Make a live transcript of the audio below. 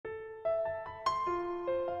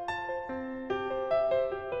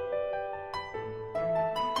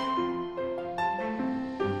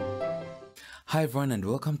Hi everyone and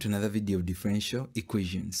welcome to another video of differential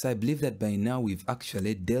equations. So I believe that by now we've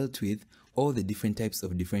actually dealt with all the different types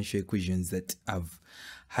of differential equations that I've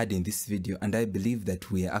had in this video, and I believe that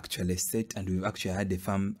we are actually set and we've actually had a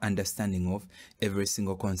firm understanding of every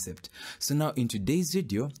single concept. So now in today's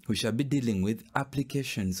video we shall be dealing with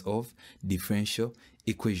applications of differential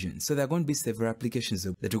equations. So there are going to be several applications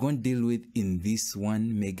that we're going to deal with in this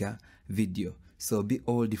one mega video. So it'll be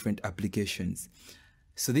all different applications.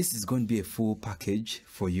 So this is going to be a full package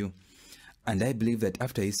for you, and I believe that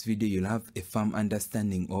after this video you'll have a firm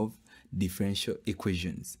understanding of differential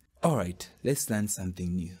equations. Alright, let's learn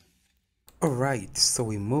something new. Alright, so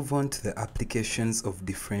we move on to the applications of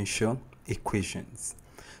differential equations.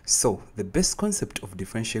 So the best concept of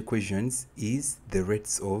differential equations is the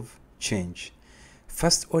rates of change.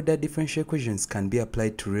 First order differential equations can be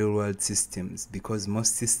applied to real world systems because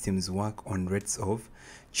most systems work on rates of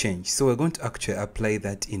change. So we're going to actually apply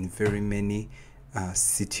that in very many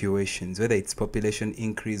situations, whether it's population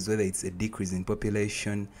increase, whether it's a decrease in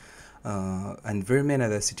population, and very many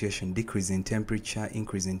other situations, decrease in temperature,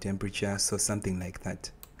 increase in temperature, so something like that.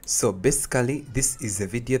 So basically this is a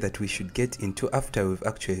video that we should get into after we've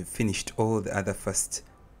actually finished all the other first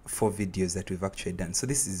 4 videos that we've actually done. So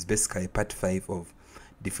this is basically part 5 of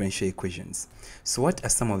differential equations. So what are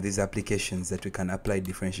some of these applications that we can apply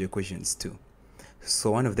differential equations to?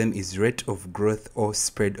 So one of them is rate of growth or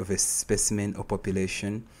spread of a specimen or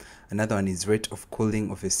population. Another one is rate of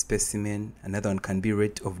cooling of a specimen. Another one can be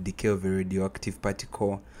rate of decay of a radioactive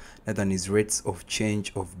particle. Another one is rates of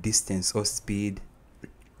change of distance or speed.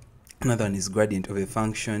 Another one is gradient of a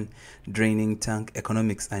function, draining tank,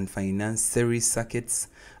 economics and finance, series circuits,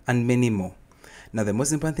 and many more. Now the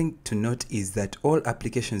most important thing to note is that all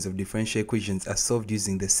applications of differential equations are solved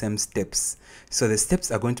using the same steps. So the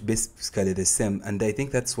steps are going to be basically the same, and I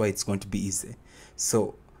think that's why it's going to be easy.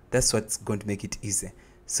 So that's what's going to make it easy.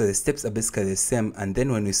 So the steps are basically the same, and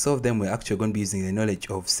then when we solve them we're actually going to be using the knowledge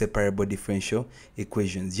of separable differential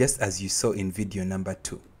equations, just as you saw in video number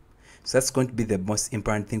 2. So that's going to be the most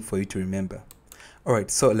important thing for you to remember.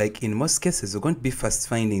 Alright, so like in most cases, we're going to be first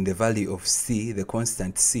finding the value of c, the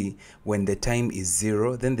constant c, when the time is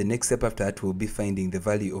 0. Then the next step after that will be finding the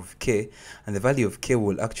value of k, and the value of k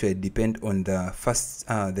will actually depend on the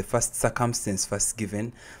first circumstance first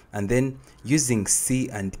given, and then using c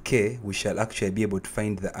and k we shall actually be able to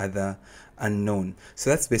find the other unknown.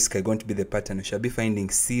 So that's basically going to be the pattern. We shall be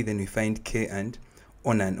finding c, then we find k, and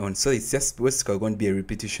on. So it's just basically going to be a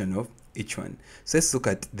repetition of each one. So let's look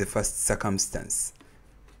at the first circumstance.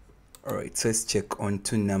 Alright, so let's check on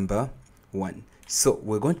to number 1. So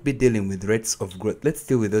we're going to be dealing with rates of growth. Let's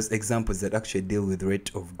deal with those examples that actually deal with rate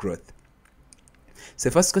of growth. So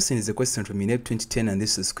the first question is a question from UNEB 2010, and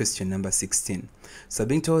this is question number 16. So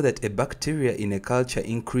being told that a bacteria in a culture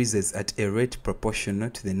increases at a rate proportional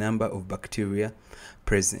to the number of bacteria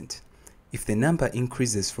present. If the number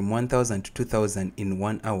increases from 1000 to 2000 in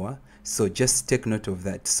 1 hour, so just take note of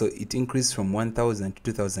that. So it increased from 1000 to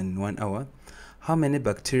 2000 in 1 hour. How many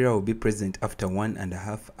bacteria will be present after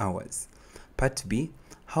 1.5 hours? Part B,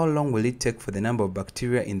 how long will it take for the number of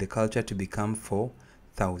bacteria in the culture to become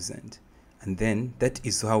 4000? And then that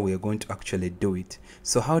is how we are going to actually do it.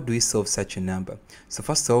 So how do we solve such a number? So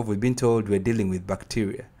first of all, we've been told we're dealing with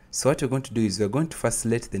bacteria. So what we're going to do is we're going to first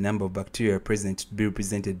let the number of bacteria present be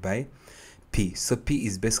represented by P. So P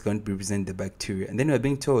is basically going to represent the bacteria, and then we're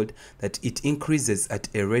being told that it increases at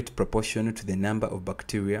a rate proportional to the number of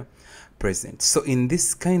bacteria present. So in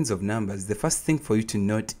these kinds of numbers, the first thing for you to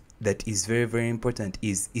note that is very, very important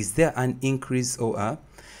is there an increase or a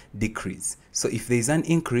decrease? So if there is an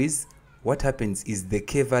increase, what happens is the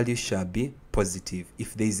k value shall be positive.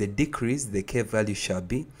 If there is a decrease, the k value shall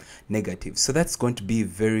be negative. So that's going to be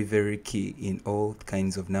very, very key in all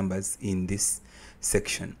kinds of numbers in this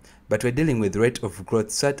section. But we're dealing with rate of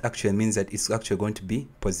growth, so that actually means that it's actually going to be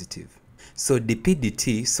positive. So dp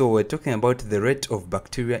dt, so we're talking about the rate of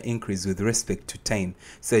bacteria increase with respect to time.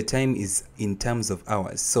 So the time is in terms of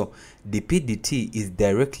hours. So dp dt is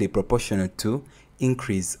directly proportional to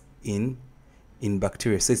increase in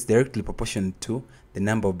bacteria. So it's directly proportional to the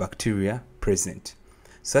number of bacteria present.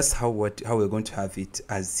 So that's how we're going to have it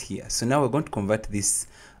as here. So now we're going to convert this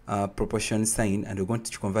proportion sign, and we're going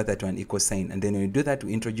to convert that to an equal sign, and then when we do that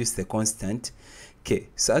we introduce the constant k.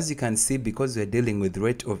 So as you can see, because we're dealing with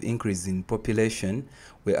rate of increase in population,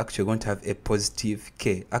 we're actually going to have a positive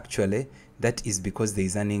k. Actually that is because there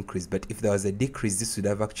is an increase, but if there was a decrease this would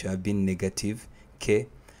have actually been negative k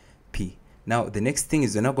p. Now the next thing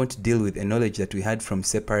is we're now going to deal with a knowledge that we had from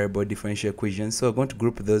separable differential equations. So we're going to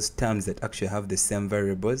group those terms that actually have the same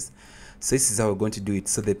variables. So this is how we're going to do it.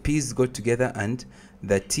 So the p's go together and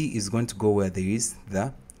the t is going to go where there is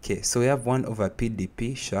the k. So we have 1 over p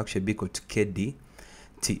dp shall actually be equal to k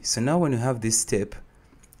dt. So now when you have this step,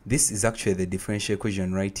 this is actually the differential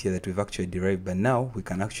equation right here that we've actually derived, but now we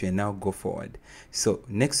can actually now go forward. So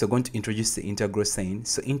next we're going to introduce the integral sign.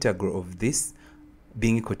 So integral of this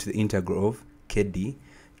being equal to the integral of k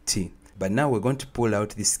dt. But now we're going to pull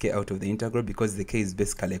out this k out of the integral because the k is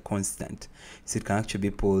basically a constant, so it can actually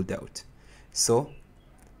be pulled out. So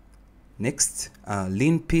next,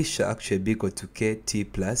 ln p shall actually be equal to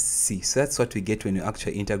kt plus c. So that's what we get when you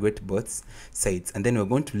actually integrate both sides. And then we're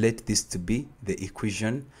going to let this to be the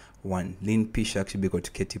equation 1. Ln p shall actually be equal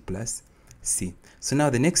to kt plus c. So now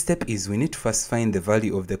the next step is we need to first find the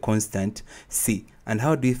value of the constant c. And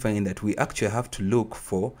how do we find that? We actually have to look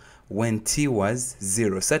for when t was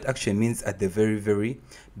 0. So that actually means at the very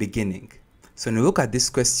beginning. So when we look at this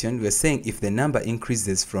question, we're saying if the number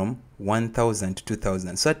increases from 1000 to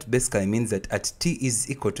 2000. So that basically means that at t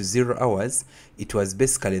is equal to 0 hours, it was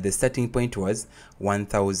basically the starting point was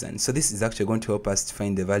 1000. So this is actually going to help us to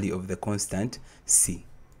find the value of the constant c.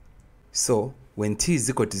 So when t is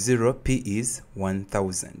equal to 0, p is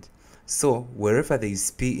 1000. So wherever there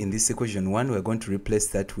is p in this equation 1, we're going to replace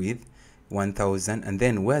that with 1000. And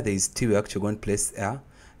then where there is t, we're actually going to place a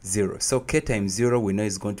 0. So k times 0 we know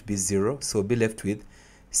is going to be 0. So we'll be left with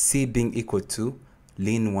c being equal to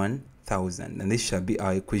ln 1000. And this shall be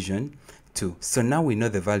our equation 2. So now we know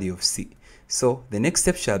the value of c. So the next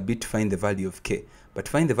step shall be to find the value of k. But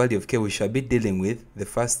to find the value of k, we shall be dealing with the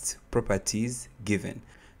first properties given.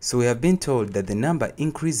 So we have been told that the number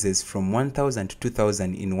increases from 1000 to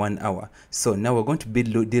 2000 in 1 hour. So now we're going to be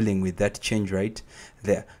dealing with that change right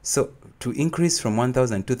there. So to increase from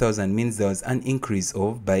 1000 to 2000 means there was an increase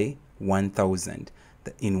of by 1000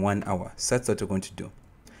 in 1 hour. So that's what we're going to do.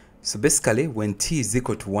 So basically when t is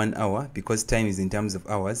equal to 1 hour, because time is in terms of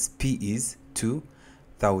hours, p is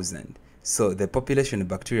 2000. So the population of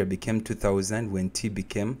bacteria became 2000 when t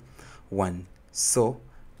became 1. So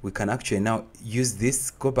we can actually now use this,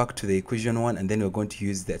 go back to the equation 1, and then we're going to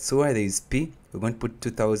use that. So where there is p, we're going to put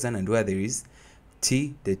 2000, and where there is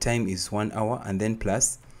t, the time is 1 hour, and then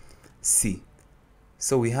plus c.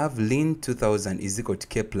 So we have ln 2000 is equal to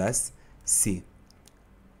k plus c.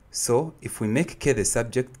 So if we make k the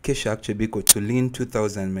subject, k shall actually be equal to ln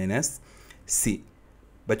 2000 minus c.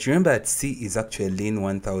 But remember that c is actually ln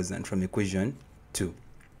 1000 from equation 2.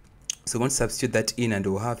 So we're going to substitute that in, and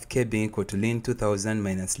we'll have k being equal to ln 2000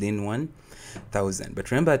 minus ln 1000. But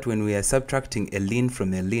remember that when we are subtracting a ln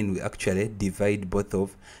from a ln, we actually divide both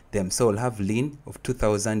of them. So we'll have ln of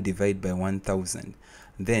 2000 divided by 1000.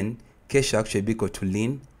 Then k shall actually be equal to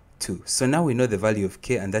ln 2. So now we know the value of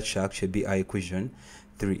k, and that shall actually be our equation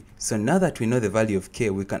 3. So now that we know the value of k,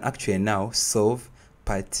 we can actually now solve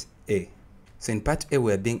part A. So in part A,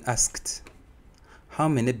 we are being asked how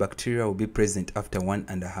many bacteria will be present after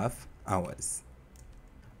 1.5 hours.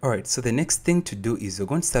 Alright, so the next thing to do is we're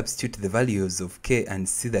going to substitute the values of k and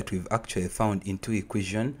c that we've actually found into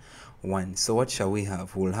equation 1. So what shall we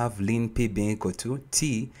have? We'll have ln p being equal to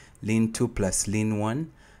t ln 2 plus ln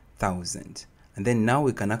 1000. And then now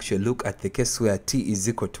we can actually look at the case where t is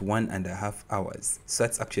equal to 1.5 hours. So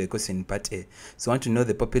that's actually a question in part A. So I want to know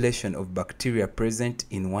the population of bacteria present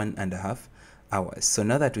in 1.5 hours. So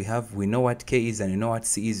now that we know what k is and we know what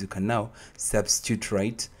c is, you can now substitute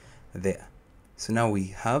right there. So now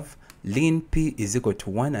we have ln p is equal to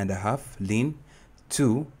 1.5 ln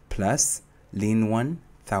 2 plus ln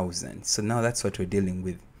 1000. So now that's what we're dealing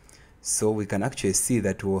with. So we can actually see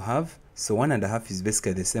that we'll have, so 1.5 is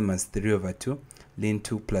basically the same as 3 over 2 ln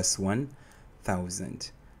 2 plus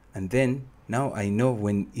 1000. And then now I know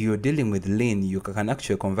when you're dealing with ln, you can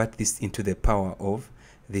actually convert this into the power of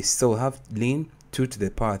this. So we'll have ln 2 to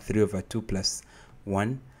the power 3 over 2 plus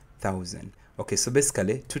 1000. Okay, so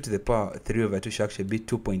basically 2 to the power 3 over 2 should actually be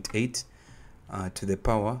 2.8 to the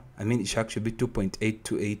power, it should actually be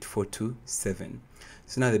 2.828427.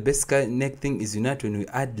 So now the basic next thing is, you know, when we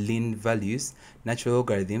add ln values, natural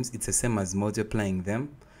logarithms, it's the same as multiplying them.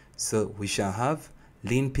 So we shall have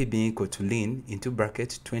ln p being equal to ln into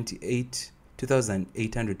bracket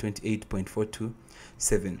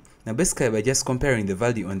 2828.427. Now basically by just comparing the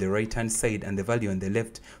value on the right hand side and the value on the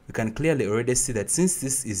left, we can clearly already see that since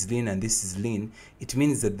this is ln and this is ln, it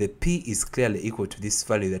means that the p is clearly equal to this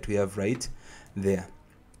value that we have right there.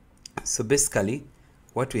 So basically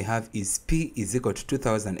what we have is p is equal to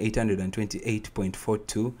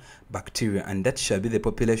 2828.42 bacteria, and that shall be the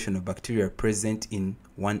population of bacteria present in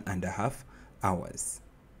 1.5 hours.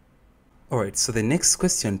 Alright, so the next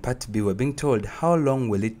question, part B, we're being told how long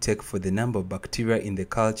will it take for the number of bacteria in the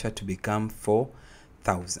culture to become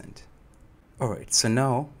 4,000? Alright, so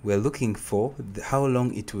now we're looking for how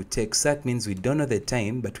long it will take. So that means we don't know the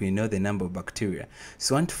time, but we know the number of bacteria.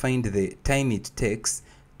 So we want to find the time it takes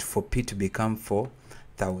for P to become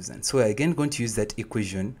 4,000. So we're again going to use that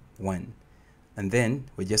equation 1. And then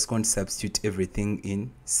we're just going to substitute everything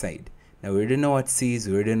inside. Now we already know what C is,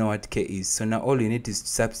 we already know what K is. So now all we need is to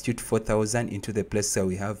substitute 4,000 into the place where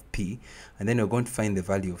we have P. And then we're going to find the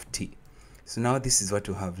value of T. So now this is what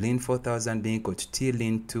we have. Ln 4,000 being equal to T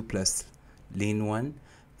ln 2 plus ln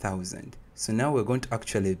 1,000. So now we're going to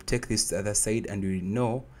actually take this to the other side, and we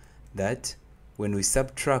know that when we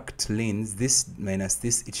subtract lns, this minus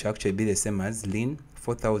this, it should actually be the same as ln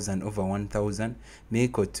 4,000 over 1,000 being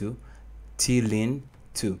equal to T ln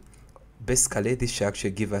 2. Basically, this should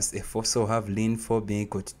actually give us a 4. So we have ln 4 being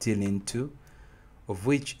equal to T ln 2, of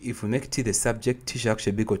which if we make T the subject, T should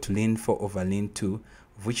actually be equal to ln 4 over ln 2,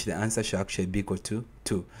 of which the answer should actually be equal to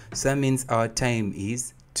 2. So that means our time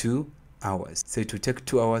is 2 hours. So it will take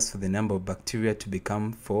 2 hours for the number of bacteria to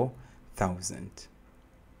become 4,000.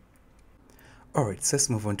 Alright, so let's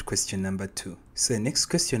move on to question number 2. So the next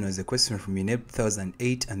question was a question from UNEB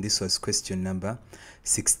 2008, and this was question number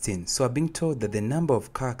 16. So I'm being told that the number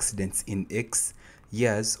of car accidents in X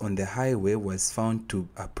years on the highway was found to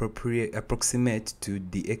approximate to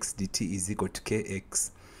dx dt is equal to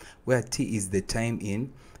kx, where t is the time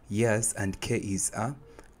in years and k is a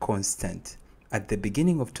constant. At the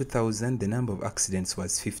beginning of 2000, the number of accidents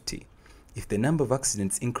was 50. If the number of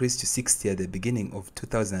accidents increased to 60 at the beginning of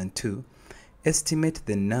 2002, estimate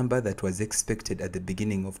the number that was expected at the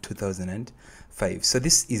beginning of 2005. So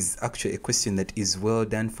this is actually a question that is well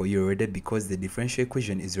done for you already, because the differential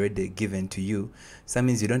equation is already given to you. So that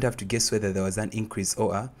means you don't have to guess whether there was an increase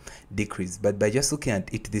or a decrease. But by just looking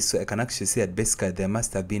at it this way, I can actually say that basically there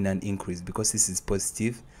must have been an increase, because this is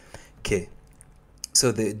positive k.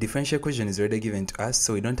 So the differential equation is already given to us,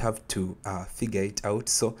 so we don't have to figure it out.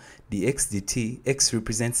 So dx dt, x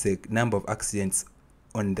represents the number of accidents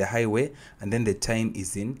on the highway, and then the time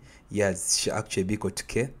is in years, should actually be equal to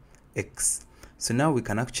kx. So now we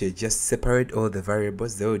can actually just separate all the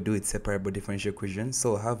variables. They will do it separable differential equation.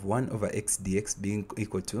 So we'll have 1 over x dx being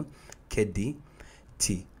equal to k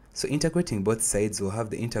dt. So integrating both sides, we'll have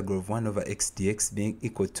the integral of 1 over x dx being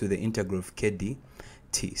equal to the integral of k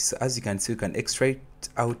dt. So as you can see, we can extract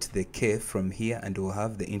out the k from here, and we'll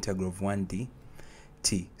have the integral of 1 dt.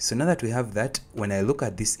 So now that we have that, when I look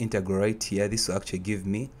at this integral right here, this will actually give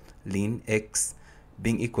me ln x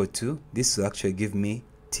being equal to, this will actually give me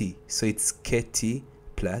t. So it's kt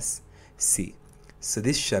plus c. So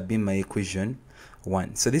this shall be my equation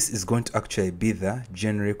 1. So this is going to actually be the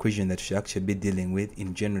general equation that we should actually be dealing with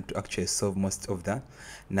in general to actually solve most of the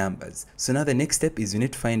numbers. So now the next step is we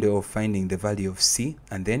need to find a way of finding the value of c,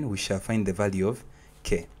 and then we shall find the value of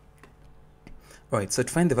k. Alright, so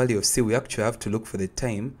to find the value of c, we actually have to look for the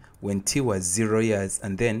time when t was 0 years,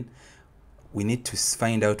 and then we need to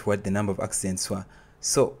find out what the number of accidents were.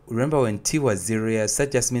 So remember, when t was 0 years,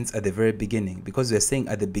 that just means at the very beginning, because we're saying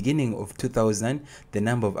at the beginning of 2000 the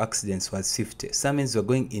number of accidents was 50. So that means we're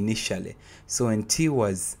going initially. So when t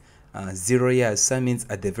was 0 years, that means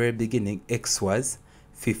at the very beginning x was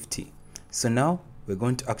 50. So now we're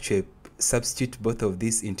going to actually substitute both of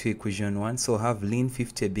these into equation 1. So we'll have ln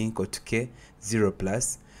 50 being equal to k 0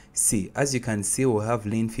 plus c. As you can see, we'll have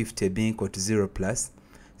ln 50 being equal to 0 plus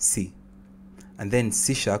c, and then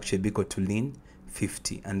c shall actually be equal to ln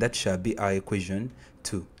 50, and that shall be our equation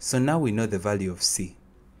 2. So now we know the value of c.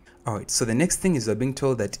 Alright, so the next thing is we're being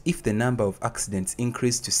told that if the number of accidents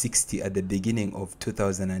increased to 60 at the beginning of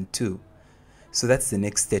 2002, so that's the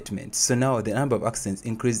next statement. So now the number of accidents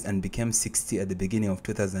increased and became 60 at the beginning of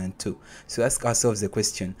 2002. So ask ourselves the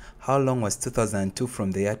question, how long was 2002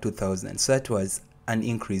 from the year 2000? So that was an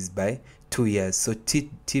increase by 2 years. So t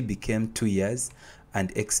became 2 years,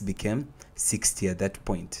 and x became 60 at that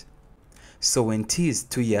point. So when t is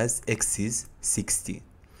 2 years, x is 60.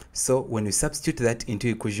 So when we substitute that into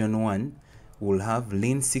equation 1, we'll have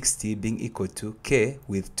ln 60 being equal to k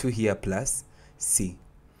with 2 here plus c.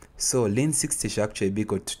 So ln 60 should actually be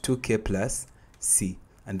equal to 2k plus c.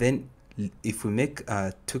 And then if we make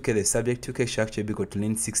 2k the subject, 2k should actually be equal to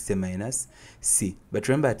ln 60 minus c. But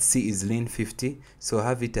remember that c is ln 50, so we'll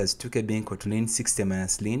have it as 2k being equal to ln 60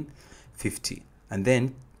 minus ln 50. And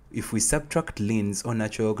then if we subtract lns or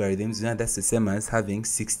natural logarithms, now that's the same as having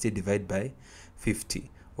 60 divided by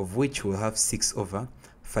 50, of which we'll have 6 over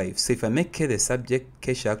 5. So if I make k the subject,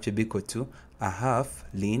 k should actually be equal to a half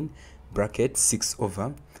ln bracket 6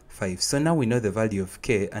 over 5. So now we know the value of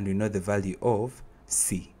k, and we know the value of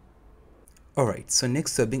c. Alright, so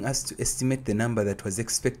next we're being asked to estimate the number that was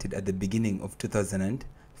expected at the beginning of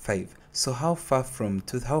 2005. So how far from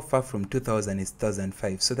 2000 is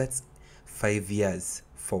 2005? So that's 5 years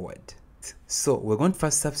forward. So we're going to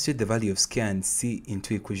first substitute the value of square and c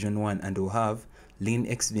into equation 1, and we'll have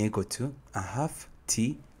ln x being equal to a half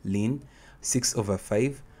t ln 6 over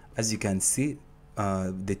 5. As you can see,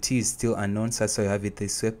 the t is still unknown, so that's why I have it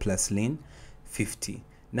this way, plus ln 50.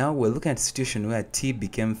 Now we're looking at a situation where t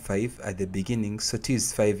became 5 at the beginning, so t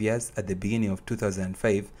is 5 years at the beginning of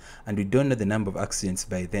 2005, and we don't know the number of accidents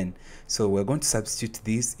by then. So we're going to substitute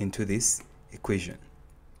this into this equation.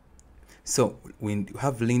 So we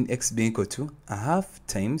have ln x being equal to a half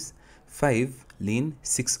times 5 ln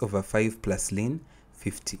 6 over 5 plus ln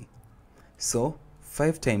 50. So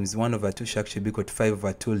 5 times 1 over 2 should actually be equal to 5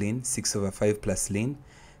 over 2 ln 6 over 5 plus ln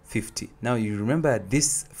 50. Now you remember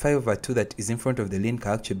this 5 over 2 that is in front of the ln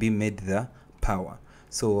can actually be made the power.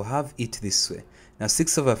 So we'll have it this way. Now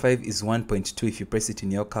 6 over 5 is 1.2 if you press it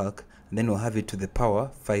in your calc, and then we'll have it to the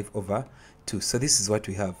power 5 over 2. So this is what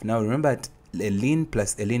we have. Now remember that a ln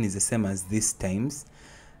plus a ln is the same as this times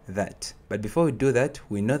that. But before we do that,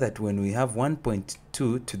 we know that when we have 1.2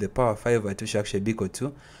 to the power 5 over 2 should actually be equal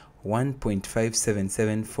to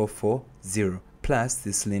 1.577440 plus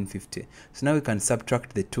this ln 50. So now we can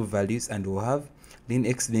subtract the two values, and we'll have ln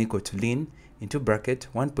x being equal to ln into bracket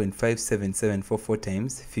 1.577444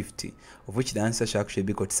 times 50, of which the answer should actually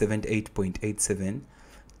be equal to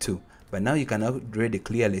 78.872. But now you can already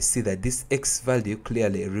clearly see that this x value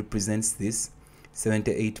clearly represents this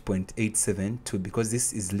 78.872, because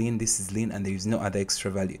this is ln, and there is no other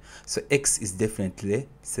extra value. So x is definitely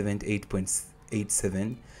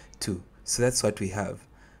 78.872. So that's what we have.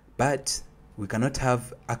 But we cannot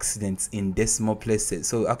have accidents in decimal places,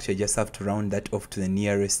 so we actually just have to round that off to the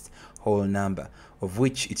nearest whole number, of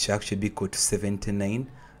which it should actually be equal to 79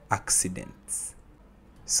 accidents.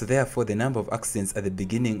 So therefore the number of accidents at the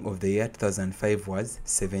beginning of the year 2005 was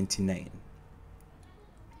 79.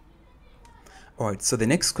 Alright, so the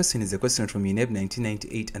next question is a question from UNEB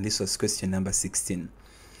 1998, and this was question number 16.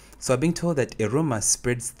 So I'm being told that a rumor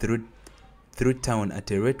spreads through town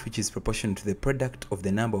at a rate which is proportional to the product of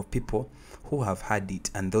the number of people who have had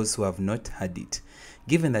it and those who have not had it.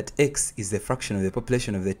 Given that x is the fraction of the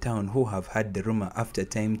population of the town who have had the rumor after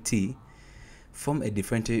time t, form a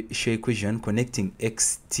differential equation connecting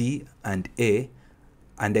x, t, and a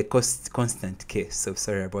constant k. So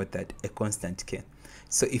sorry about that, a constant k.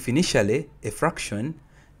 So if initially a fraction,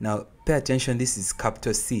 now pay attention, this is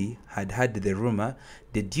capital C, had had the rumor,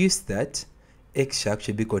 deduce that x should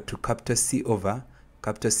actually be equal to capital C over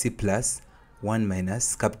capital C plus 1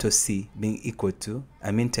 minus capital C, being equal to,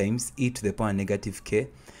 times e to the power negative k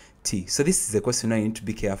t. So this is a question now you need to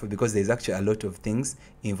be careful, because there's actually a lot of things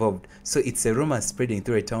involved. So it's a rumor spreading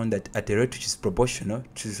through a town that at a rate which is proportional.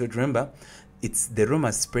 So remember, it's the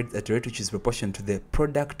rumor spread at a rate which is proportional to the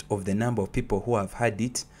product of the number of people who have had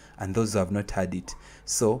it and those who have not had it.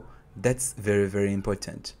 So that's very, very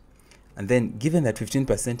important. And then, given that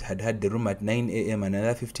 15% had had the rumor at 9 a.m. and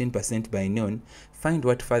another 15% by noon, find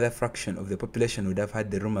what further fraction of the population would have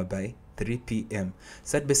had the rumor by 3 p.m.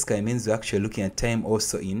 So that basically means we're actually looking at time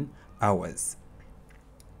also in hours.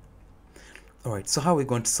 Alright, so how are we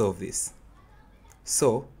going to solve this?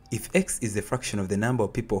 So, if x is the fraction of the number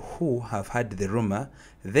of people who have had the rumor,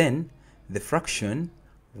 then the fraction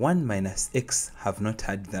 1 minus x have not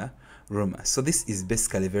had the rumor. So this is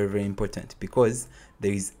basically very, very important, because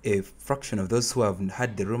there is a fraction of those who have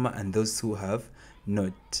had the rumor and those who have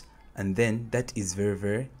not, and then that is very,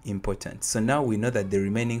 very important. So now we know that the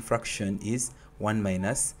remaining fraction is 1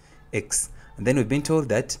 minus x, and then we've been told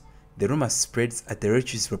that the rumor spreads at the rate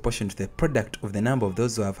which is proportional to the product of the number of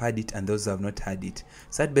those who have had it and those who have not had it.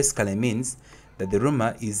 So that basically means that the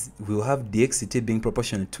rumor is, we'll have dx being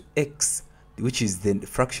proportional to x, which is the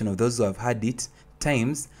fraction of those who have had it,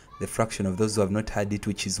 times the fraction of those who have not had it,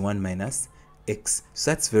 which is 1 minus x.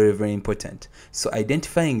 So that's very, very important. So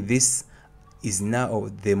identifying this is now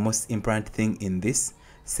the most important thing in this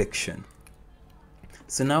section.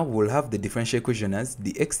 So now we'll have the differential equation as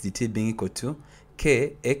dx dt being equal to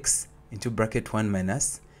kx into bracket 1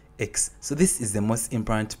 minus x. So this is the most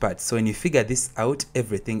important part. So when you figure this out,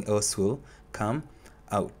 everything else will come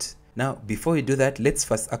out. Now, before we do that, let's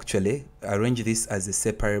first actually arrange this as a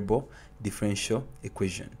separable differential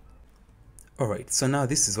equation. Alright, so now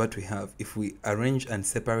this is what we have. If we arrange and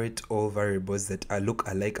separate all variables that look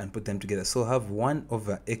alike and put them together, so we'll have 1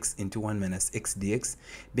 over x into 1 minus x dx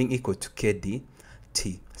being equal to k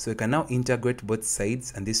dt. So we can now integrate both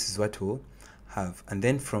sides, and this is what we'll have. And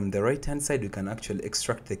then from the right hand side, we can actually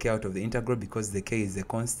extract the k out of the integral, because the k is a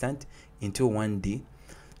constant, into 1 dt.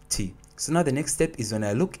 t. So now the next step is when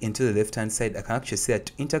I look into the left hand side, I can actually say that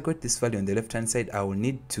to integrate this value on the left hand side, I will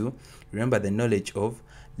need to remember the knowledge of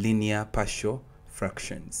linear partial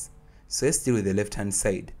fractions. So let's deal with the left hand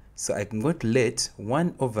side. So I'm going to let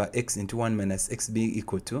 1 over x into 1 minus x be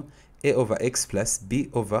equal to a over x plus b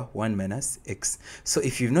over 1 minus x. So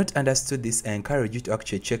if you've not understood this, I encourage you to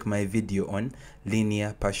actually check my video on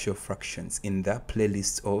linear partial fractions in the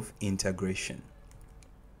playlist of integration.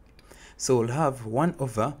 So we'll have 1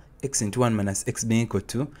 over x into 1 minus x being equal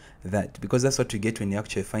to that, because that's what you get when you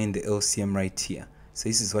actually find the LCM right here. So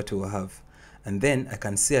this is what we'll have. And then I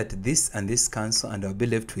can say that this and this cancel, and I'll be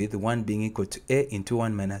left with 1 being equal to a into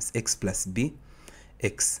 1 minus x plus b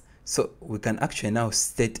x. So we can actually now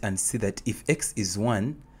state and see that if x is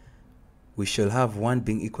 1, we shall have 1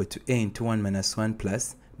 being equal to a into 1 minus 1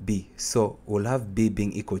 plus b. So we'll have b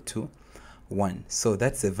being equal to 1. So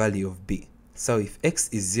that's the value of b. So if x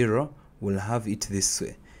is 0, we'll have it this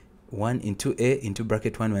way. 1 into a into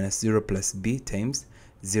bracket 1 minus 0 plus b times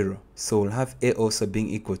 0. So we'll have a also being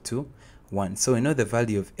equal to 1. So we know the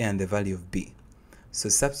value of a and the value of b. So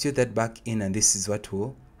substitute that back in, and this is what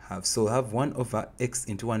we'll have. So we'll have 1 over x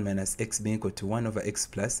into 1 minus x being equal to 1 over x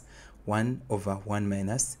plus 1 over 1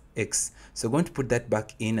 minus x. So we're going to put that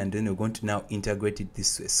back in, and then we're going to now integrate it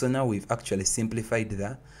this way. So now we've actually simplified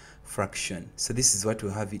the fraction. So this is what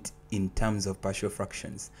we'll have it in terms of partial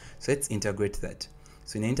fractions. So let's integrate that.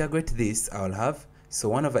 So when I integrate this, I'll have, so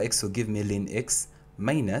 1 over x will give me ln x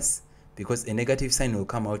minus, because a negative sign will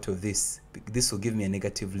come out of this. This will give me a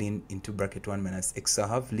negative ln into bracket 1 minus x. So I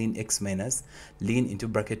have ln x minus ln into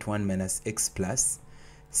bracket 1 minus x plus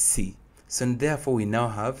c. So therefore we now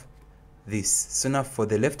have this. So now for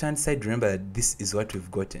the left hand side, remember that this is what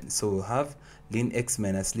we've gotten. So we'll have ln x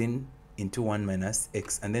minus ln into 1 minus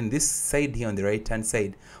x. And then this side here on the right hand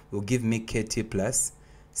side will give me kt plus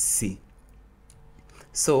c.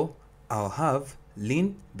 So I'll have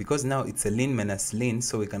ln, because now it's a ln minus ln,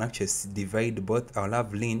 so we can actually divide both. I'll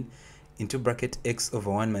have ln into bracket x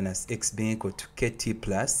over 1 minus x being equal to kt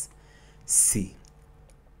plus c.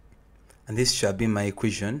 And this shall be my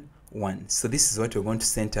equation 1. So this is what we're going to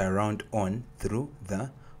center around on through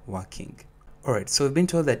the working. Alright, so we've been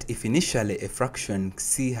told that if initially a fraction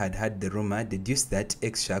c had the rumor, deduce that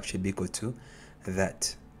x shall actually be equal to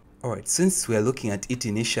that. Alright, since we are looking at it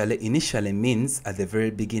initially means at the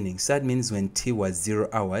very beginning. So that means when t was 0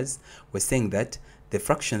 hours, we're saying that the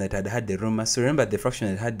fraction that had the rumor, so remember the fraction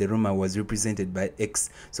that had the rumor was represented by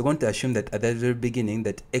x. So we're going to assume that at the very beginning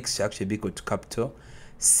that x should actually be equal to capital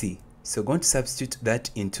C. So we're going to substitute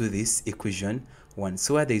that into this equation 1.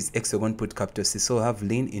 So where there is x, we're going to put capital C. So we'll have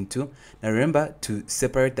ln into, now remember to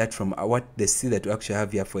separate that from what the c that we actually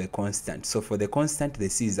have here for a constant. So for the constant, the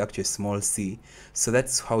c is actually small c. So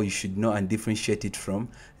that's how you should know and differentiate it from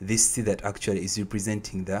this c that actually is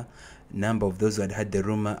representing the number of those who had the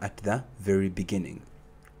rumor at the very beginning.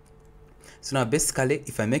 So now basically,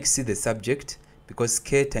 if I make c the subject, because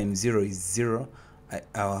k times 0 is 0,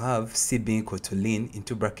 I'll have c being equal to ln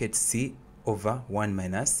into bracket c over 1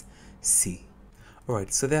 minus c.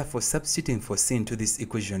 Alright, so therefore substituting for c into this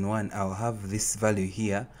equation 1, I'll have this value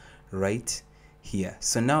here, right here.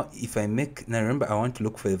 So now if I make, now remember I want to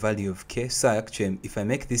look for the value of k, so actually if I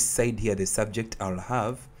make this side here the subject, I'll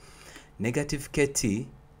have negative kt,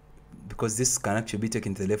 because this can actually be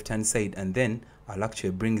taken to the left hand side, and then I'll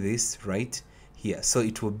actually bring this right here. So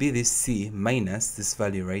it will be this c minus this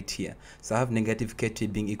value right here. So I have negative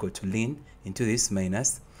kt being equal to ln into this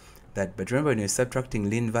minus that. But remember, when you're subtracting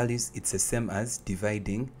ln values, it's the same as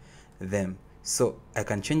dividing them. So I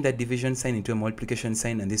can change that division sign into a multiplication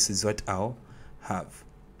sign, and this is what I'll have.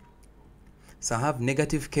 So I have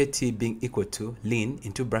negative kt being equal to ln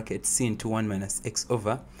into bracket c into 1 minus x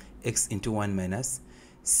over x into 1 minus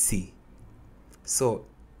c. So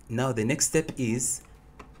now the next step is,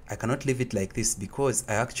 I cannot leave it like this because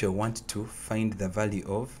I actually want to find the value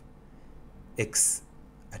of x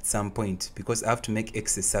at some point, because I have to make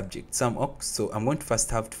x a subject. So I'm going to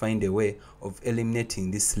first have to find a way of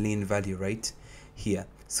eliminating this ln value right here.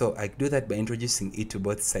 So I do that by introducing e to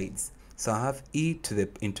both sides. So I have e to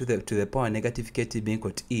the power negative kt being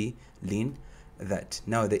equal to e ln that.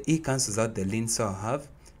 Now the e cancels out the ln, so I have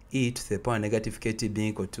e to the power negative kt being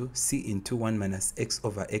equal to c into 1 minus x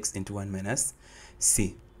over x into 1 minus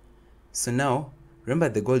c. So now remember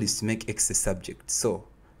the goal is to make x a subject. So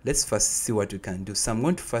let's first see what we can do. So I'm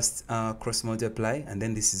going to first cross multiply, and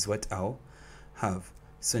then this is what I'll have.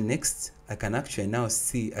 So next I can actually now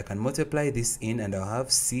see, I can multiply this in, and I'll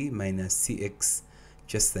have c minus cx,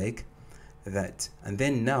 just like that. And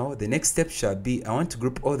then now the next step shall be, I want to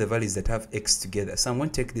group all the values that have x together. So I'm going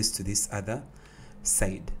to take this to this other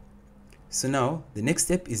side. So now the next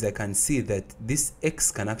step is I can see that this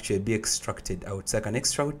x can actually be extracted out. So I can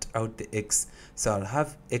extract out the x. So I'll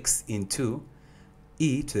have x into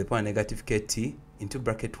e to the power negative kt into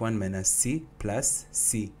bracket 1 minus c plus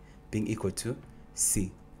c being equal to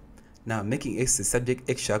c. Now making x the subject,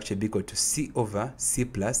 x shall actually be equal to c over c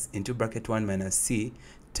plus into bracket 1 minus c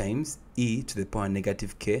times e to the power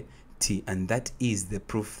negative kt, and that is the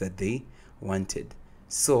proof that they wanted.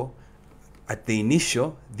 So at the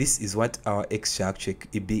initial, this is what our x shall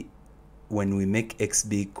actually be when we make x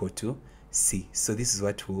be equal to c. So this is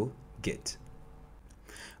what we'll get.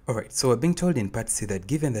 Alright, so we're being told in part C that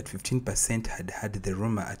given that 15% had the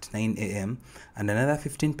rumor at 9 a.m. and another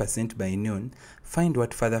 15% by noon, find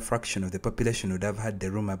what further fraction of the population would have had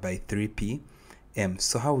the rumor by 3 p.m.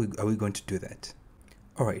 So how are we going to do that?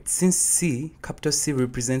 Alright, since C, capital C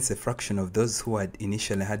represents a fraction of those who had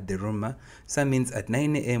initially had the rumor, so that means at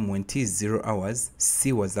 9 a.m. when t is 0 hours,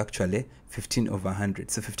 C was actually 15 over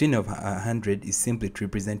 100. So 15 over 100 is simply to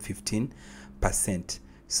represent 15%.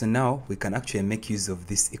 So now we can actually make use of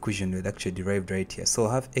this equation we actually derived right here. So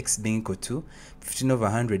I'll have x being equal to 15 over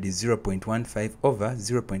 100 is 0.15 over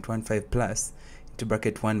 0.15 plus into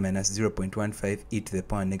bracket 1 minus 0.15 e to the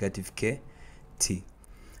power negative kt.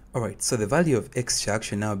 Alright, so the value of x shall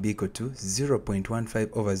actually now be equal to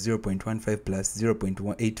 0.15 over 0.15 plus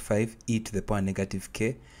 0.85 e to the power negative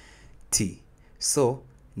kt. So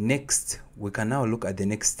next, we can now look at the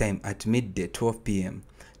next time at midday, 12 p.m.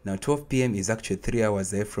 Now 12 p.m. is actually 3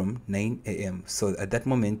 hours away from 9 a.m. So at that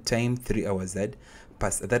moment, time 3 hours had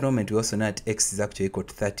passed. At that moment, we also know that x is actually equal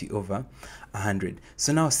to 30 over 100.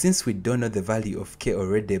 So now, since we don't know the value of k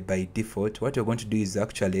already by default, what we're going to do is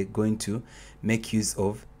actually going to make use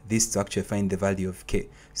of this to actually find the value of k.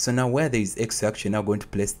 So now where there is x, we're actually now going to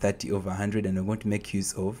place 30 over 100 and we're going to make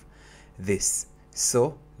use of this.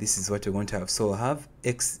 So this is what we're going to have. So we'll have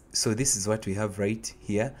x, so this is what we have right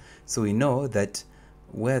here. So we know that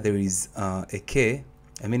where there is a k,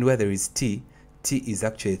 where there is t is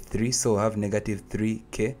actually 3, so we'll have negative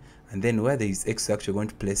 3k, and then where there is x, we're actually going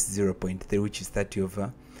to place 0.3, which is 30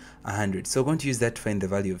 over 100. So we're going to use that to find the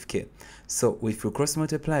value of k. So if we cross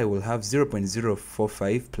multiply, we'll have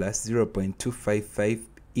 0.045 plus 0.255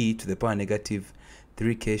 e to the power negative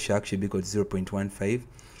 3k shall actually be equal to 0.15.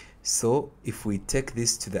 So if we take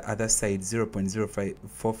this to the other side,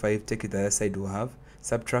 0.045, take it to the other side, we'll have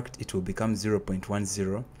subtract, it will become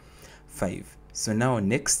 0.105. So now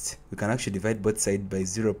next, we can actually divide both sides by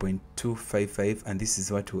 0.255, and this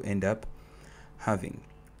is what we'll end up having.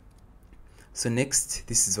 So next,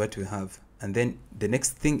 this is what we have. And then the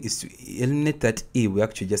next thing is to eliminate that e. We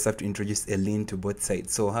actually just have to introduce a ln to both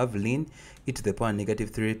sides. So we'll have ln e to the power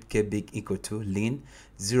negative 3k big equal to ln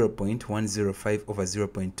 0.105 over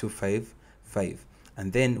 0.255.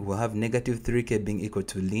 And then we'll have negative 3k being equal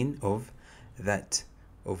to ln of that,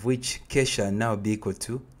 of which k shall now be equal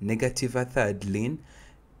to negative a third ln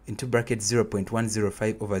into bracket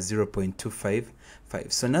 0.105 over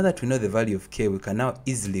 0.255. So now that we know the value of k, we can now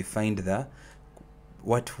easily find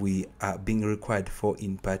what we are being required for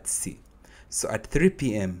in part C. So at 3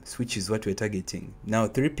 p.m., which is what we're targeting. Now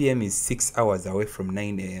 3 p.m. is 6 hours away from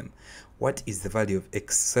 9 a.m. What is the value of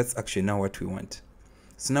x? So that's actually now what we want.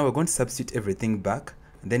 So now we're going to substitute everything back,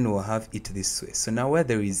 and then we'll have it this way. So now where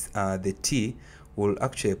there is the t, we'll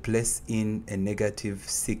actually place in a negative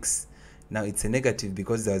 6. Now it's a negative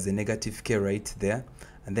because there was a negative k right there,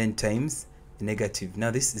 and then times a negative. Now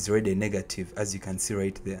this is already a negative, as you can see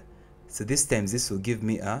right there. So this times this will give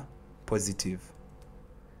me a positive.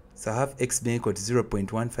 So I have x being equal to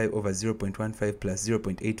 0.15 over 0.15 plus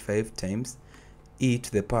 0.85 times e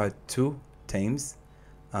to the power 2 times.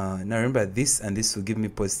 Now remember this and this will give me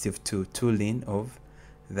positive 2 ln of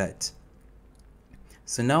that.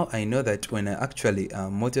 So now I know that when I actually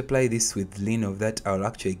multiply this with ln of that, I'll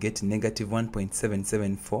actually get negative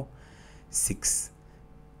 1.7746.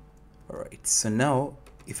 Alright, so now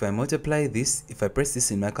if I multiply this, if I press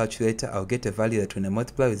this in my calculator, I'll get a value that when I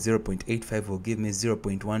multiply with 0.85 will give me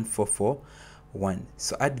 0.1441.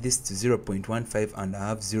 So add this to 0.15 and I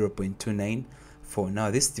have 0.294.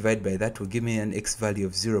 Now this divided by that will give me an x value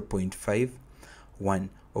of 0.51,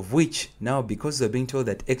 of which now, because we're being told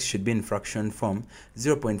that x should be in fraction form,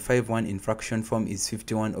 0.51 in fraction form is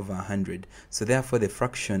 51 over 100. So therefore the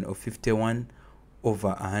fraction of 51 over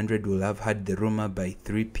 100 will have had the rumor by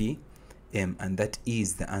 3 p.m. and that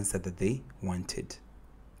is the answer that they wanted.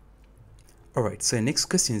 Alright, so the next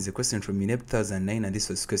question is a question from UNEB 2009, and this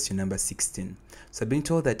was question number 16. So being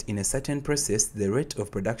told that in a certain process, the rate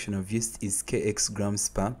of production of yeast is kx grams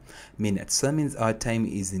per minute. So that means our time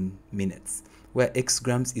is in minutes. where x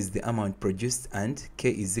grams is the amount produced and k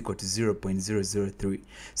is equal to 0.003.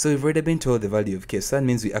 So we've already been told the value of k, so that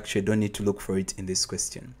means we actually don't need to look for it in this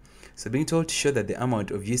question. So being told to show that the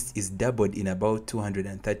amount of yeast is doubled in about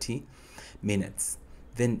 230 minutes.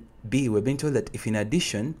 Then B, we're being told that if in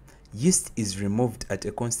addition yeast is removed at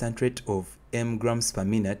a constant rate of m grams per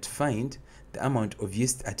minute, find the amount of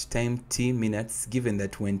yeast at time t minutes, given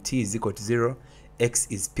that when t is equal to 0, x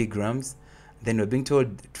is p grams. Then we're being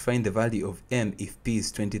told to find the value of m if p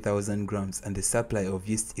is 20,000 grams and the supply of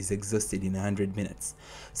yeast is exhausted in 100 minutes.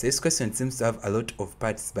 So this question seems to have a lot of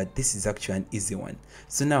parts, but this is actually an easy one.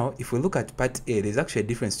 So now if we look at part A, there's actually a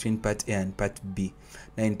difference between part A and part B.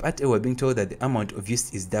 Now in part A, we're being told that the amount of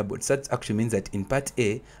yeast is doubled. So that actually means that in part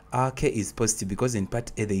A, our k is positive because in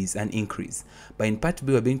part A there is an increase. But in part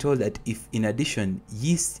B, we're being told that if in addition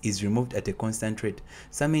yeast is removed at a constant rate,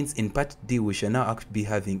 so that means in part D we shall now actually be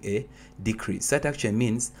having a decrease. So that actually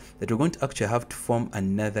means that we're going to actually have to form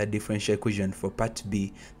another differential equation for part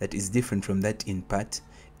B that is different from that in part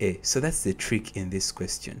A. So that's the trick in this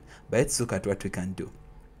question. But let's look at what we can do.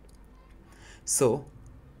 So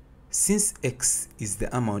since x is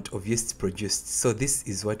the amount of yeast produced, so this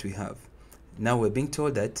is what we have. Now we're being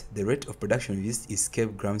told that the rate of production of yeast is k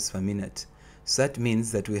grams per minute. So that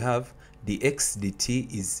means that we have dx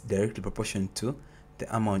dt is directly proportional to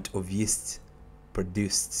the amount of yeast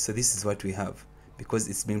produced. So this is what we have because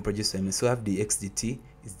it's being produced by minute. So we have dx dt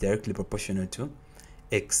is directly proportional to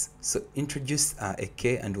x. So introduce a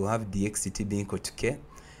k and we'll have dx dt being equal to k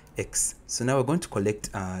x. So now we're going to collect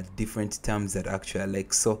different terms that actually are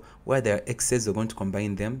like, so where there are x's, we're going to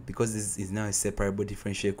combine them because this is now a separable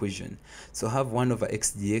differential equation. So have 1 over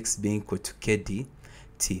x dx being equal to k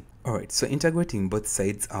dt. Alright, so integrating both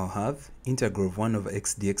sides, I'll have integral of 1 over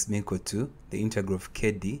x dx being equal to the integral of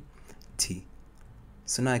k dt.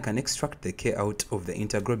 So now I can extract the k out of the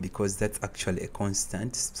integral because that's actually a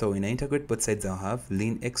constant. So when I integrate both sides, I'll have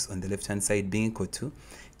ln x on the left hand side being equal to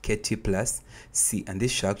kt plus c, and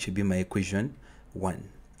this shall actually be my equation 1.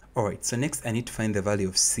 Alright, so next I need to find the value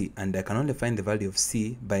of c, and I can only find the value of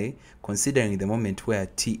c by considering the moment where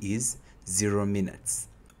t is 0 minutes.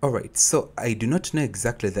 Alright, so I do not know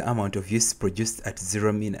exactly the amount of yeast produced at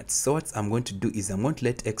 0 minutes. So what I'm going to do is I'm going to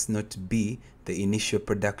let x naught be the initial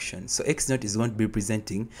production. So x naught is going to be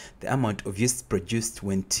representing the amount of yeast produced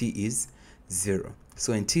when t is 0.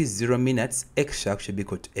 So when t is 0 minutes, x shall actually be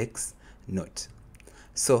equal to x naught.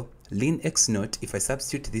 So ln x naught, if I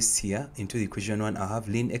substitute this here into the equation 1, I'll have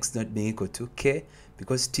ln x naught being equal to k,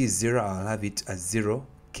 because t is 0, I'll have it as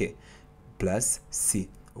 0k plus c,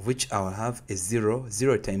 of which I'll have a 0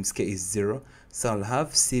 times k is 0, so I'll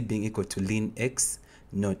have c being equal to ln x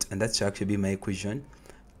naught, and that shall actually be my equation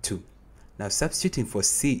 2. Now substituting for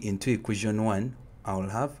c into equation 1, I'll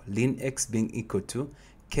have ln x being equal to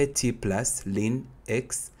kt plus ln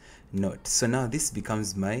x naught. So now this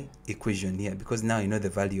becomes my equation here because now I know the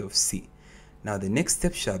value of c. Now the next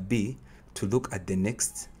step shall be to look at the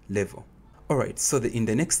next level. Alright, so in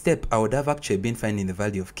the next step I would have actually been finding the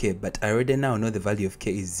value of k, but I already now know the value of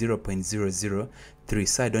k is 0.003,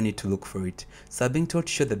 so I don't need to look for it. So I'm being told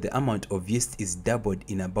to show that the amount of yeast is doubled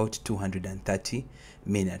in about 230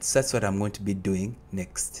 minutes. So that's what I'm going to be doing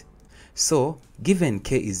next. So given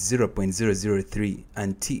k is 0.003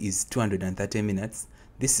 and t is 230 minutes,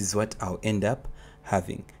 this is what I'll end up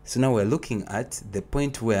having. So now we're looking at the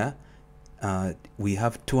point where we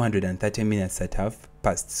have 230 minutes that have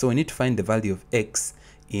passed. So we need to find the value of x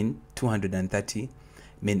in 230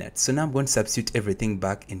 minutes. So now I'm going to substitute everything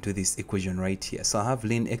back into this equation right here. So I have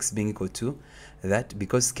ln x being equal to that,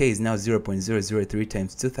 because k is now 0.003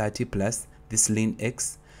 times 230 plus this ln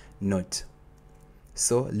x naught.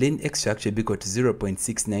 So ln x should actually be equal to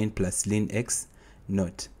 0.69 plus ln x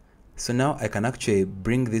naught. So now I can actually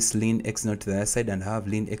bring this ln x naught to the other side and have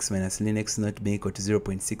ln x minus ln x naught being equal to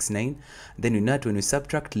 0.69. Then we know that when we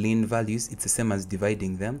subtract ln values, it's the same as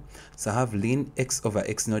dividing them. So I have ln x over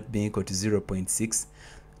x naught being equal to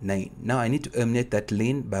 0.69. Now I need to eliminate that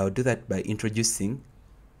ln, but I'll do that by introducing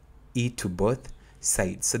e to both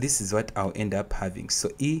sides. So this is what I'll end up having. So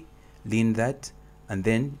e ln that, and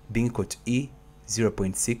then being equal to e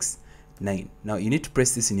 0.69. Now you need to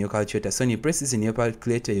press this in your calculator. So when you press this in your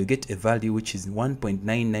calculator, you get a value which is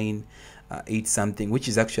 1.998 something, which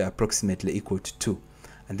is actually approximately equal to 2.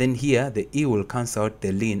 And then here the e will cancel out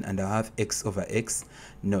the ln, and I'll have x over x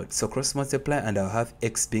naught. So cross multiply, and I'll have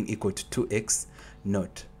x being equal to 2x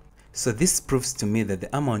naught. So this proves to me that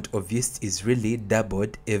the amount of yeast is really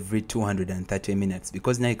doubled every 230 minutes,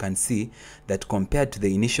 because now you can see that compared to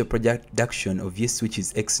the initial production of yeast, which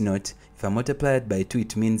is x naught, if I multiply it by 2,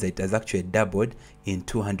 it means that it has actually doubled in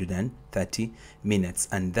 230 minutes,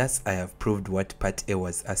 and thus I have proved what part A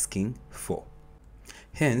was asking for.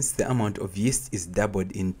 Hence, the amount of yeast is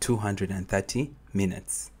doubled in 230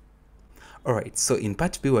 minutes. Alright, so in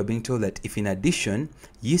part B, we're being told that if in addition,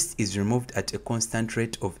 yeast is removed at a constant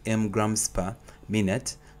rate of m grams per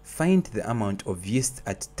minute, find the amount of yeast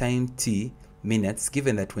at time t minutes,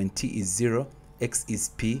 given that when t is 0, x is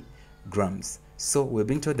p grams. So we're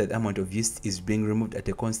being told that the amount of yeast is being removed at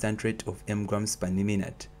a constant rate of m grams per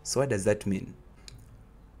minute. So what does that mean?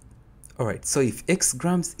 Alright, so if x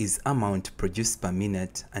grams is amount produced per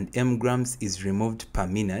minute and m grams is removed per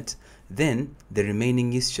minute, then the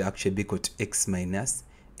remaining yeast should actually be equal to x minus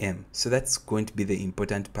m. So that's going to be the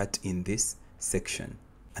important part in this section.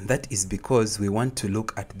 And that is because we want to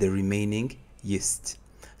look at the remaining yeast.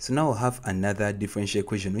 So now we'll have another differential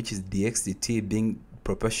equation, which is dx dt being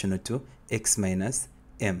proportional to x minus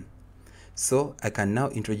m. So I can now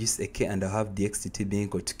introduce a k, and I'll have dx dt being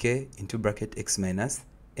equal to k into bracket x minus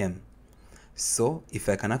m. So if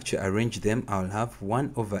I can actually arrange them, I'll have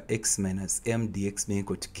 1 over x minus m dx being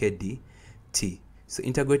equal to k dt. So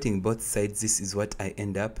integrating both sides, this is what I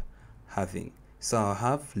end up having. So I'll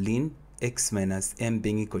have ln x minus m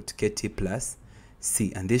being equal to kt plus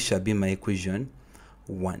c, and this shall be my equation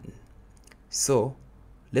 1. So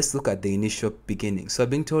let's look at the initial beginning. So I'm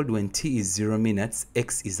being told when t is 0 minutes,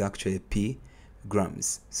 x is actually p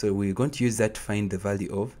grams. So we're going to use that to find the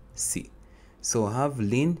value of c. So I have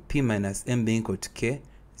ln p minus m being equal to k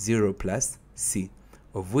 0 plus c,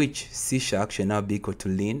 of which c shall actually now be equal to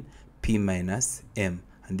ln p minus m,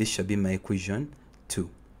 and this shall be my equation 2.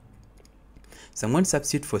 So I'm going to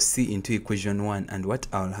substitute for c into equation 1, and what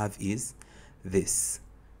I'll have is this.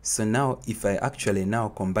 So now if I actually now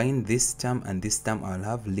combine this term and this term, I'll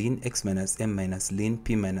have ln x minus m minus ln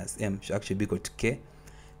p minus m should actually be equal to k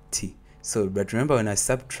t. So, but remember, when I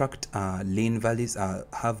subtract ln values, I'll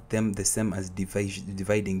have them the same as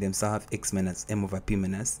dividing them. So I have x minus m over p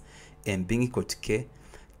minus m being equal to k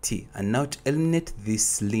t. And now to eliminate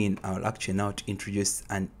this ln, I'll actually now to introduce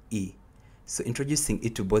an e. So introducing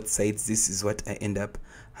e to both sides, this is what I end up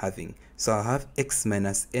having. So I'll have x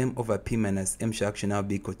minus m over p minus m shall actually now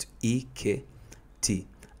be equal to e k t.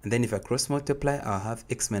 And then if I cross multiply, I'll have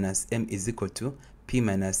x minus m is equal to p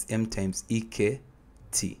minus m times e k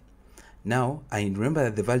t. Now, I remember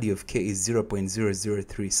that the value of k is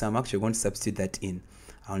 0.003, so I'm actually going to substitute that in.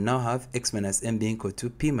 I'll now have x minus m being equal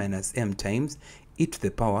to p minus m times e to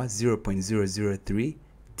the power 0.003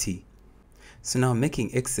 t. So now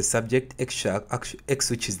making x the subject, x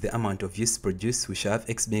which is the amount of yeast produced, we shall have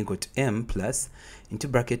x being equal to m plus into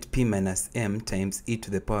bracket p minus m times e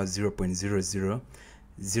to the power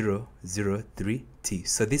 0.00003 t.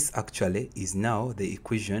 So this actually is now the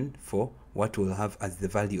equation for what we'll have as the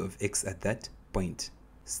value of x at that point.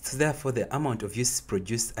 So therefore, the amount of yeast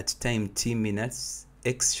produced at time t minutes,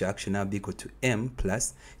 x shall actually now be equal to m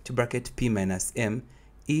plus to bracket p minus m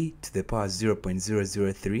e to the power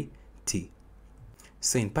 0.003 t.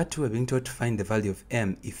 So in part 2, we're being told to find the value of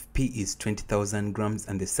m if p is 20,000 grams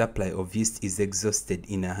and the supply of yeast is exhausted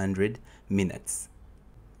in 100 minutes.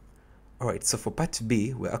 Alright, so for part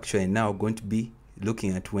B, we're actually now going to be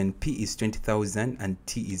looking at when p is 20,000 and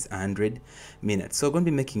t is 100 minutes. So we're going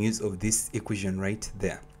to be making use of this equation right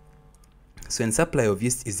there. So when supply of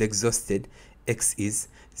yeast is exhausted, x is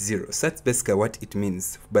 0. So that's basically what it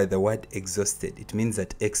means by the word exhausted. It means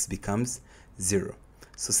that x becomes 0.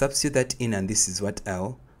 So substitute that in, and this is what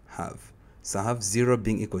I'll have. So I have 0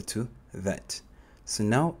 being equal to that. So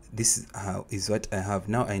now this is what I have.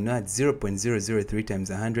 Now I know that 0.003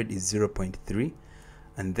 times 100 is 0.3,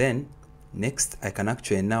 and then next I can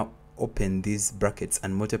actually now open these brackets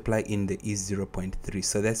and multiply in the is 0.3.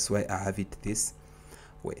 So that's why I have it this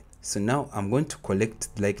way. So now I'm going to collect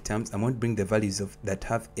like terms. I'm going to bring the values of that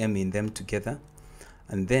have m in them together,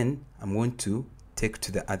 and then I'm going to take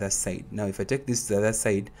to the other side. Now if I take this to the other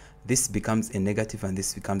side, this becomes a negative and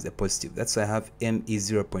this becomes a positive. That's why I have m is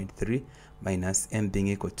 0.3 minus m being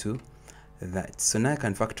equal to that. So now I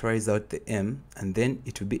can factorize out the m, and then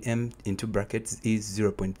it will be m into brackets is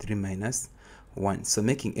 0.3 minus 1. So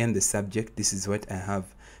making m the subject, this is what I have.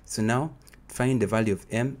 So now find the value of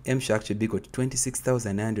m. M should actually be equal to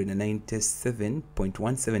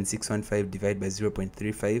 26,997.17615 divided by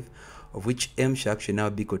 0.35, of which m should actually now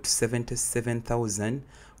be equal to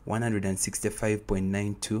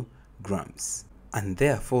 77,165.92 grams. And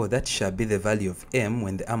therefore, that shall be the value of m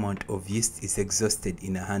when the amount of yeast is exhausted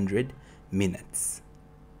in 100 minutes.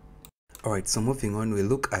 Alright, so moving on, we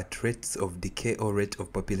look at rates of decay or rate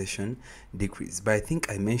of population decrease. But I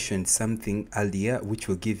think I mentioned something earlier which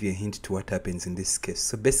will give you a hint to what happens in this case.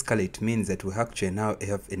 So basically it means that we actually now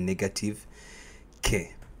have a negative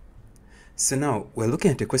k. So now we're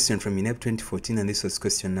looking at a question from UNEB 2014, and this was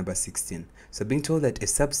question number 16. So being told that a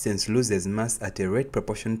substance loses mass at a rate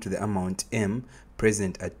proportional to the amount m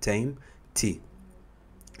present at time t.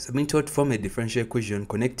 So being told to form a differential equation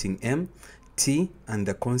connecting m, t, and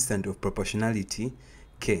the constant of proportionality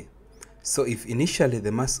k. So if initially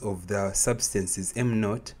the mass of the substance is m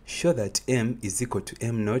naught, show that m is equal to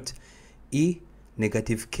m naught e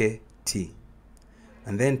negative k t.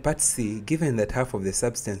 And then part C, given that half of the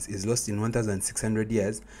substance is lost in 1,600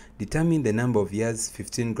 years, determine the number of years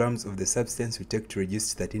 15 grams of the substance will take to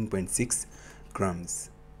reduce to 13.6 grams.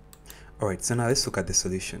 Alright, so now let's look at the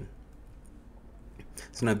solution.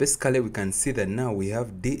 So now basically we can see that now we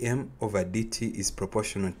have dm over dt is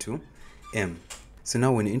proportional to m. So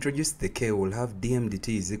now when you introduce the k, we'll have dm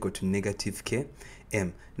dt is equal to negative k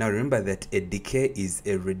m. Now remember that a decay is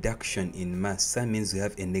a reduction in mass, so that means we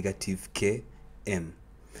have a negative k m.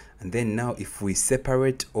 And then now if we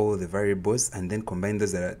separate all the variables and then combine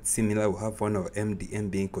those that are similar, we'll have 1 over m dm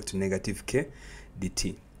being equal to negative k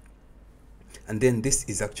dt. And then this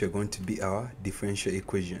is actually going to be our differential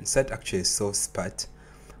equation. So that actually solves part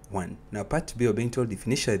 1. Now part B, we're being told if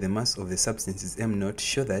initially the mass of the substance is m naught,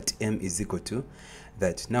 show that m is equal to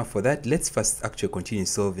that. Now for that, let's first actually continue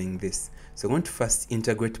solving this. So we're going to first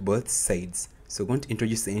integrate both sides. So we're going to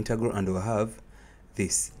introduce the integral and we'll have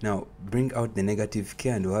this. Now bring out the negative k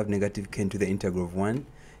and we'll have negative k into the integral of 1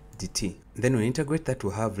 dt. Then when we integrate that,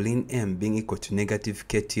 we'll have ln m being equal to negative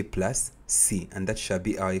kt plus c, and that shall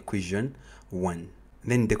be our equation 1.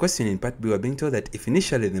 Then the question in part B, we're being told that if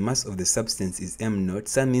initially the mass of the substance is m naught,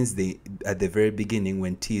 so that means at the very beginning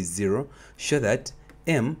when t is 0, show that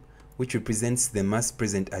m, which represents the mass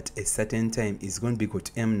present at a certain time, is going to be equal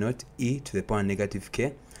to m naught e to the power negative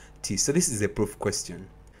k t. So this is a proof question.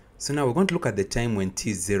 So now we're going to look at the time when t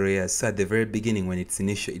is 0 years. So at the very beginning when it's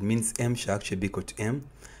initial, it means m shall actually be equal to m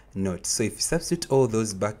naught. So if you substitute all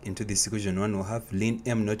those back into this equation 1, we'll have ln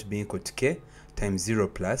m naught being equal to k times 0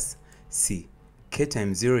 plus c. K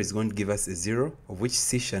times 0 is going to give us a 0, of which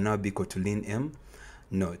c shall now be equal to ln m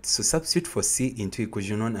naught. So substitute for c into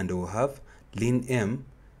equation 1 and we'll have ln m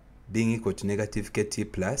being equal to negative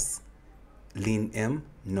kt plus ln m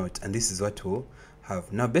naught, and this is what we'll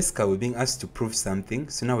have. Now basically we're being asked to prove something,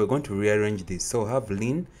 so now we're going to rearrange this. So we'll have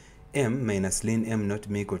ln m minus ln m naught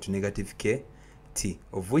being equal to negative kt,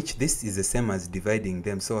 of which this is the same as dividing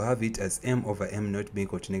them, so we'll have it as m over m naught being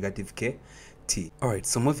equal to negative kt. Alright,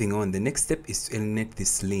 so moving on, the next step is to eliminate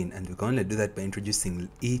this ln, and we're going to do that by introducing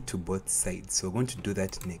e to both sides. So we're going to do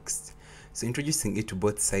that next. So introducing e to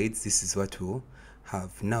both sides, this is what we'll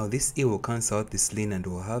have. Now this e will cancel out this ln and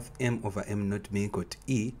we'll have m over m naught being equal to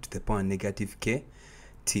e to the power negative kt.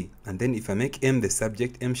 And then if I make m the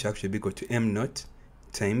subject, m shall actually be equal to m naught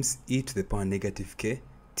times e to the power negative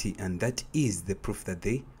kt, and that is the proof that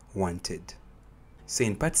they wanted. So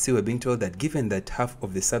in part C, we're being told that given that half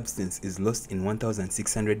of the substance is lost in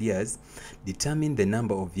 1,600 years, determine the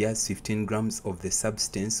number of years 15 grams of the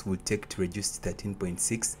substance would take to reduce to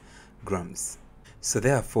 13.6 grams. So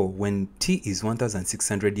therefore, when t is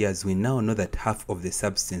 1,600 years, we now know that half of the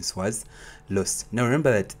substance was lost. Now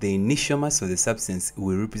remember that the initial mass of the substance,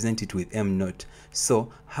 we represent it with m naught.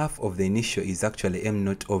 So half of the initial is actually m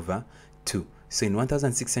naught over 2. So in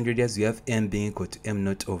 1,600 years, we have m being equal to m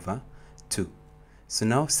naught over 2. So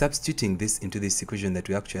now substituting this into this equation that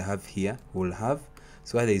we actually have here, we'll have,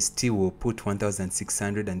 so where there is t, we'll put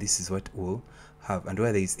 1,600, and this is what we'll have. And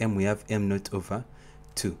where there is m, we have m naught over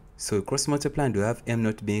 2. So we cross multiply and we have m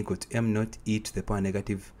naught being equal to m naught e to the power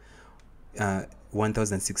negative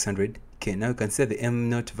 1,600 k. Now you can see the m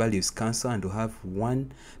naught values cancel and we'll have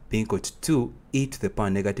 1 being equal to 2 e to the power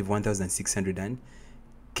negative 1,600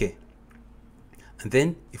 k. And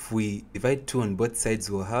then if we divide 2 on both sides,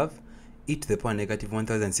 we'll have e to the power negative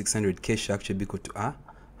 1,600 k shall actually be equal to a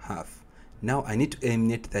half. Now I need to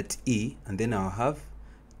eliminate that e, and then I'll have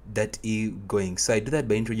that e going. So I do that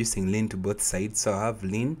by introducing ln to both sides. So I'll have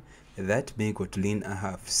ln that being equal to ln a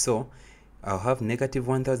half. So I'll have negative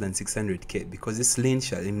 1,600 k, because this ln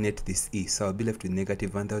shall eliminate this e. So I'll be left with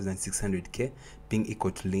negative 1,600 k being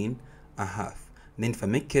equal to ln a half. Then if I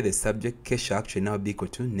make k the subject, k shall actually now be equal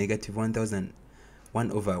to negative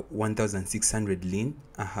 1 over 1,600 ln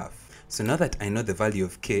a half. So now that I know the value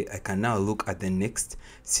of k, I can now look at the next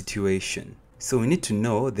situation. So we need to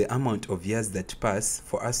know the amount of years that pass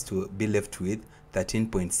for us to be left with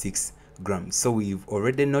 13.6 grams. So we've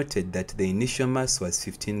already noted that the initial mass was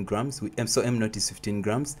 15 grams. So m naught is 15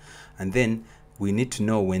 grams, and then we need to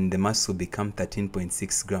know when the mass will become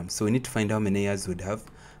 13.6 grams. So we need to find how many years would have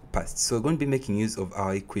passed. So we're going to be making use of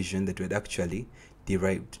our equation that we had actually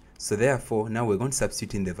derived. So therefore, now we're going to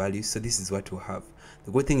substitute in the values. So this is what we'll have.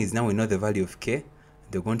 The good thing is now we know the value of k.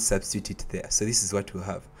 They're going to substitute it there. So this is what we'll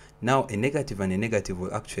have. Now a negative and a negative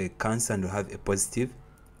will actually cancel and we'll have a positive.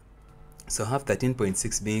 So have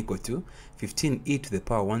 13.6 being equal to 15 e to the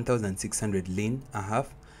power 1600 ln a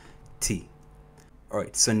half t.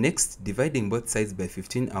 Alright, so next, dividing both sides by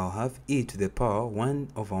 15, I'll have e to the power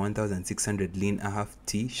 1 over 1600 ln a half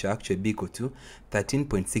t shall actually be equal to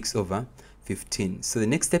 13.6 over 15. So the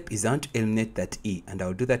next step is I want to eliminate that e, and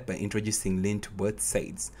I'll do that by introducing ln to both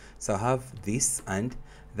sides. So I'll have this and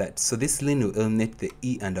that. So this ln will eliminate the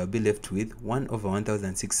e, and I'll be left with 1 over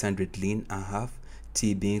 1600 ln a half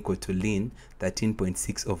t being equal to ln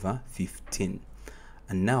 13.6 over 15.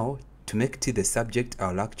 And now, to make t the subject,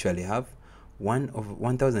 I'll actually have 1 over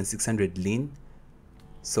 1600 ln.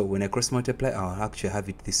 So when I cross multiply, I'll actually have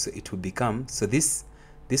it this, so it will become, so this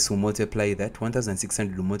will multiply that,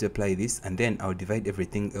 1600 will multiply this, and then I'll divide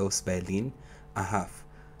everything else by ln a half,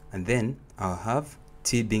 and then I'll have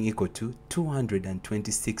t being equal to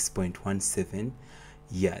 226.17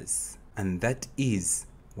 years, and that is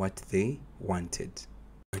what they wanted.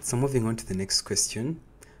 Right, so moving on to the next question.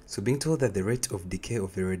 So being told that the rate of decay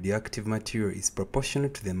of the radioactive material is proportional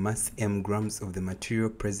to the mass m grams of the material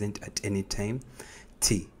present at any time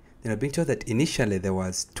t. Then I'm being told that initially there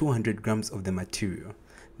was 200 grams of the material.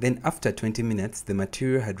 Then after 20 minutes, the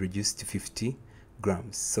material had reduced to 50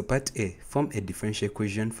 grams. So part A, form a differential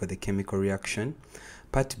equation for the chemical reaction.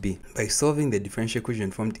 Part B, by solving the differential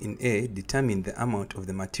equation formed in A, determine the amount of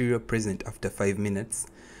the material present after 5 minutes.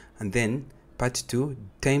 And then part 2,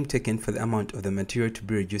 time taken for the amount of the material to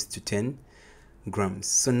be reduced to 10 grams.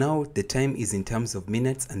 So now the time is in terms of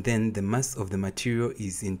minutes, and then the mass of the material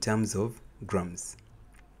is in terms of grams.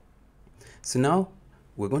 So now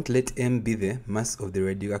we're going to let m be the mass of the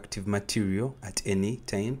radioactive material at any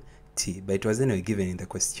time t, but it was anyway given in the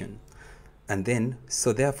question. And then,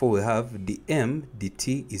 so therefore we have dm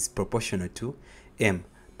dt is proportional to m.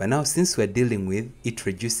 But now since we're dealing with it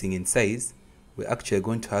reducing in size, we're actually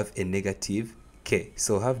going to have a negative k.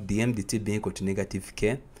 So we'll have dm dt being equal to negative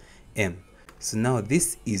k m. So now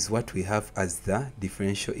this is what we have as the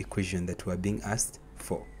differential equation that we're being asked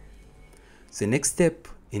for. So next step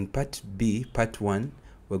in part B, part 1,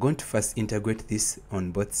 we're going to first integrate this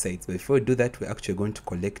on both sides. But before we do that, we're actually going to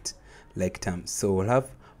collect like terms. So we'll have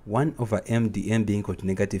 1 over m dm being equal to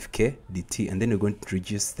negative k dt, and then we're going to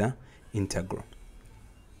reduce the integral.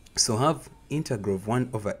 So have integral of 1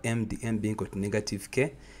 over m dm being equal to negative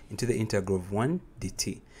k into the integral of 1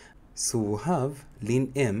 dt. So we'll have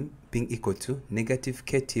ln m being equal to negative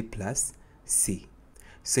kt plus c.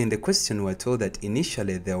 So in the question we're told that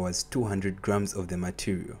initially there was 200 grams of the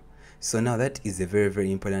material. So now that is a very,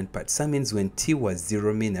 very important part. So that means when t was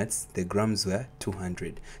 0 minutes, the grams were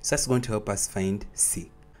 200. So that's going to help us find c.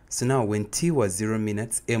 So now when t was 0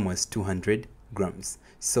 minutes, m was 200 grams.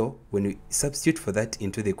 So when we substitute for that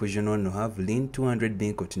into the equation 1, we'll have ln 200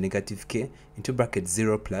 being equal to negative k into bracket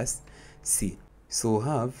 0 plus c. So we'll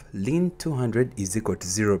have ln 200 is equal to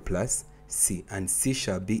 0 plus c, and c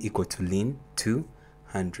shall be equal to ln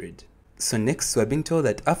 200. So next we're being told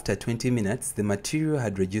that after 20 minutes, the material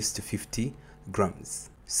had reduced to 50 grams.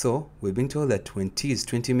 So we're being told that when t is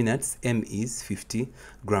 20 minutes, m is 50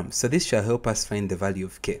 grams. So this shall help us find the value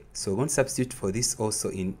of k. So we're going to substitute for this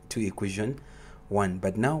also into equation 1.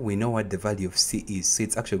 But now we know what the value of c is. So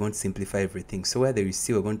it's actually going to simplify everything. So where there is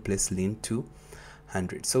c, we're going to place ln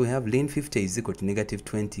 200. So we have ln 50 is equal to negative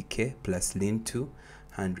 20k plus ln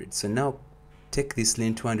 200. So now take this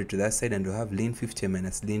ln 200 to that side, and we'll have ln 50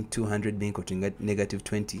 minus ln 200 being equal to negative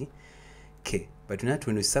 20k. But not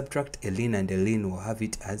when we subtract a ln and a ln, we'll have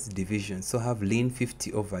it as division. So have ln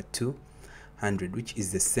 50 over 200, which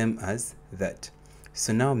is the same as that.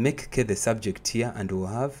 So now make k the subject here, and we'll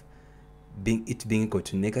have it being equal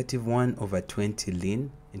to negative 1 over 20 ln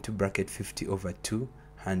into bracket 50 over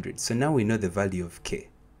 200. So now we know the value of k.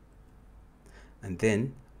 And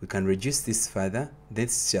then we can reduce this further.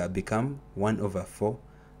 This shall become 1 over 4,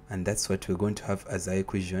 and that's what we're going to have as our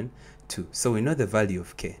equation 2. So we know the value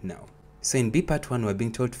of k now. So in B part 1, we're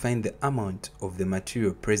being told to find the amount of the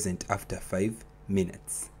material present after 5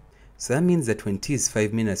 minutes. So that means that when t is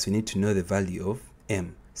 5 minutes, we need to know the value of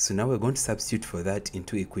m. So now we're going to substitute for that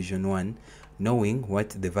into equation 1, knowing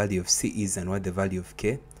what the value of c is and what the value of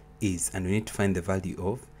k is, and we need to find the value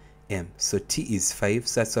of m. So t is 5,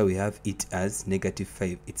 so that's why we have it as negative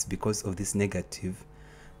 5. It's because of this negative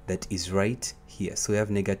that is right here. So we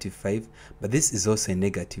have negative 5, but this is also a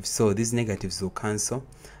negative, so these negatives will cancel,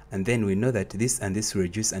 and then we know that this and this will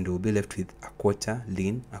reduce, and we'll be left with a quarter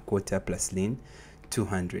ln, a quarter plus ln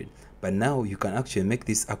 200. But now you can actually make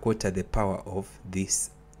this a quarter the power of this,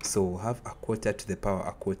 so we'll have a quarter to the power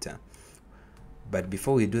a quarter. But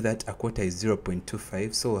before we do that, a quarter is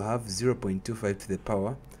 0.25, so we'll have 0.25 to the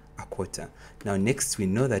power a quarter. Now next, we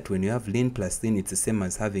know that when you have ln plus ln, it's the same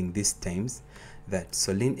as having this times that,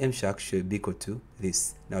 so ln m should actually be equal to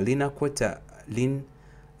this. Now ln a quarter,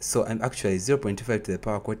 so I'm actually 0.25 to the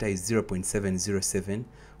power quarter is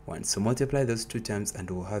 0.7071, so multiply those two terms and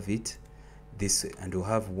we'll have it this way, and we'll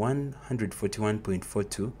have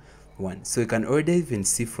 141.421. So you can already even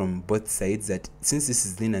see from both sides that since this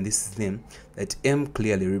is ln and this is ln, that m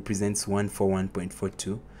clearly represents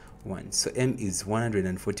 141.421. So m is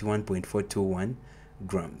 141.421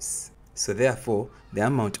 grams. So therefore, the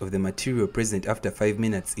amount of the material present after 5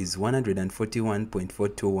 minutes is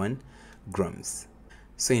 141.421 grams.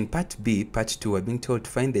 So in part B, part 2, we're being told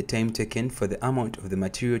to find the time taken for the amount of the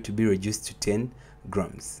material to be reduced to 10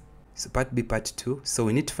 grams. So part B, part 2, so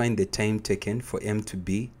we need to find the time taken for m to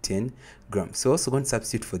be 10 grams. So also going to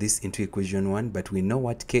substitute for this into equation 1, but we know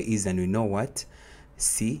what K is and we know what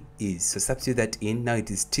C is. So substitute that in. Now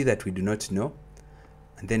it is T that we do not know,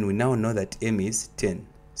 and then we now know that m is 10.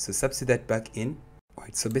 So substitute that back in.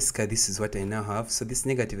 Alright, so basically this is what I now have. So this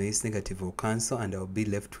negative and this negative will cancel, and I'll be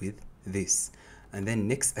left with this. And then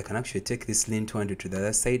next, I can actually take this ln 200 to the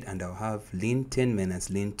other side, and I'll have ln 10 minus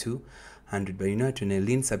ln 200. But you know that when a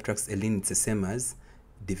ln subtracts a ln, it's the same as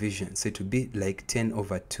division. So it will be like 10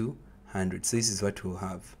 over 200. So this is what we'll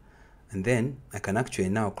have. And then I can actually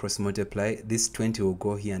now cross multiply. This 20 will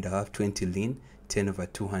go here, and I'll have 20 ln 10 over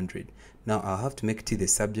 200. Now I'll have to make t the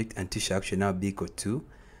subject, and t shall actually now be equal to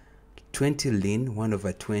 20 ln 1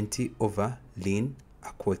 over 20 over ln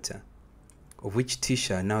a quarter, of which t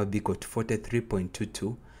shall now be equal to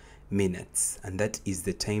 43.22 minutes, and that is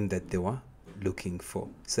the time that they were looking for.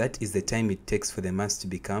 So that is the time it takes for the mass to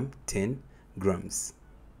become 10 grams.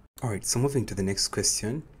 Alright, so moving to the next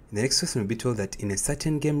question. In the next question, we'll be told that in a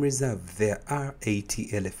certain game reserve, there are 80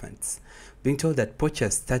 elephants. Being told that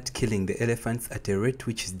poachers start killing the elephants at a rate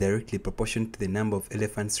which is directly proportional to the number of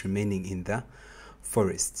elephants remaining in the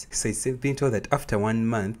forest. So it's being told that after 1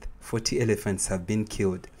 month, 40 elephants have been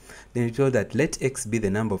killed. Then we're told that let x be the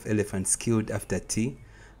number of elephants killed after t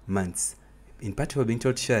months. In part, we're being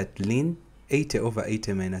told to show that ln 80 over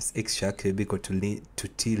 80 minus x shall be equal to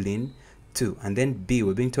t ln 2. And then b,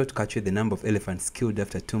 we're being told to calculate the number of elephants killed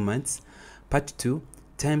after 2 months. Part 2,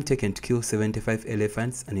 time taken to kill 75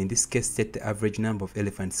 elephants, and in this case, state the average number of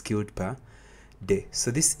elephants killed per day.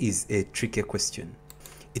 So this is a tricky question.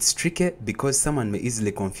 It's tricky because someone may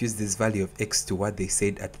easily confuse this value of x to what they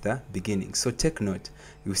said at the beginning. So take note,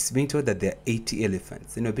 you've been told that there are 80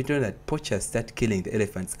 elephants. Then you've been told that poachers start killing the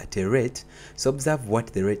elephants at a rate. So observe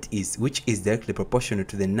what the rate is, which is directly proportional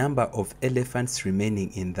to the number of elephants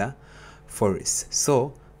remaining in the forest.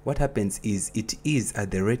 So what happens is it is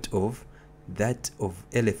at the rate of that of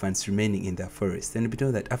elephants remaining in the forest. Then you've been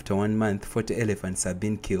told that after 1 month, 40 elephants have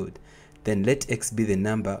been killed. Then let x be the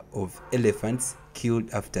number of elephants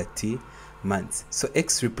killed after t months. So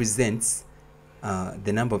x represents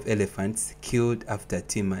the number of elephants killed after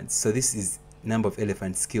t months. So this is number of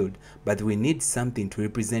elephants killed, but we need something to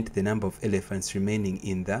represent the number of elephants remaining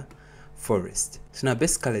in the forest. So now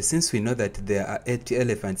basically, since we know that there are 80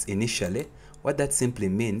 elephants initially, what that simply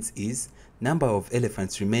means is number of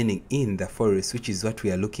elephants remaining in the forest, which is what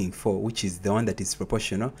we are looking for, which is the one that is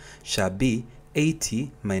proportional, shall be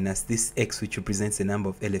 80 minus this x, which represents the number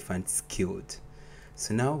of elephants killed.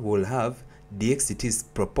 So now we'll have dx, it is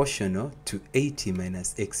proportional to 80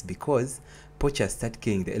 minus x, because poachers start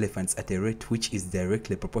killing the elephants at a rate which is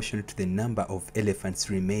directly proportional to the number of elephants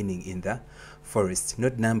remaining in the forest.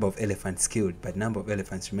 Not number of elephants killed, but number of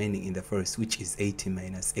elephants remaining in the forest, which is 80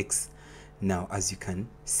 minus x. Now, as you can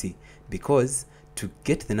see, because to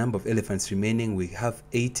get the number of elephants remaining, we have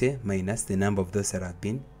 80 minus the number of those that have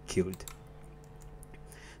been killed.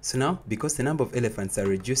 So now, because the number of elephants are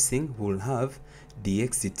reducing, we'll have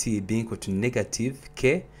dx dt being equal to negative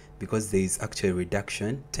k, because there is actually a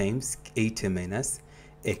reduction, times 80 minus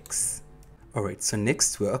x. Alright, so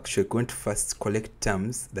next we're actually going to first collect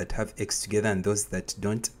terms that have x together and those that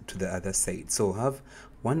don't to the other side. So we'll have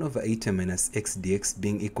 1 over 80 minus x dx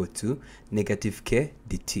being equal to negative k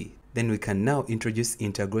dt. Then we can now introduce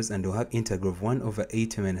integrals, and we'll have integral of 1 over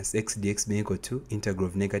 80 minus x dx being equal to integral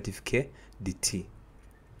of negative k dt.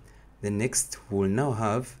 Then next we'll now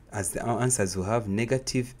have, as our answers, we'll have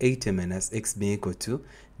negative 80 minus x being equal to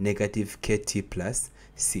negative kt plus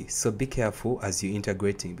c. So be careful as you're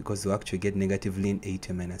integrating, because you actually get negative ln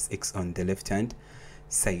 80 minus x on the left hand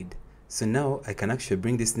side. So now I can actually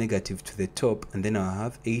bring this negative to the top, and then I'll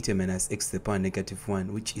have 80 minus x to the power negative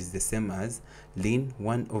 1, which is the same as ln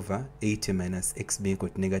 1 over 80 minus x being equal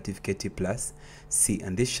to negative kt plus c,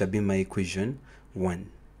 and this shall be my equation 1.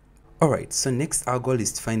 Alright, so next our goal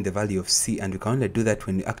is to find the value of c, and we can only do that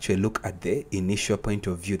when we actually look at the initial point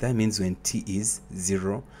of view. That means when t is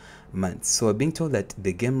 0 months. So we're being told that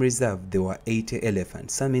the game reserve, there were 80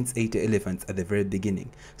 elephants. So that means 80 elephants at the very beginning.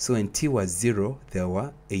 So when t was 0, there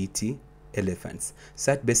were 80 elephants.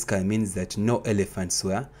 So that basically means that no elephants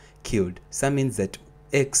were killed. So that means that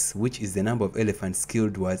x, which is the number of elephants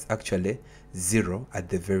killed, was actually 0 at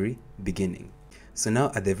the very beginning. So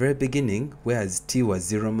now at the very beginning, whereas t was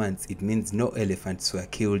 0 months, it means no elephants were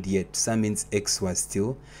killed yet. So that means x was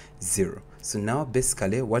still 0. So now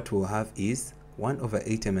basically what we'll have is 1 over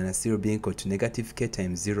 80 minus 0 being equal to negative k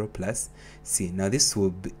times 0 plus c. Now this will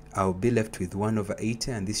be, I'll be left with 1 over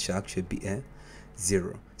 80, and this shall actually be a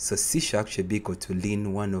 0. So c shall actually be equal to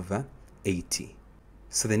ln 1 over 80.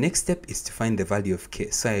 So the next step is to find the value of k.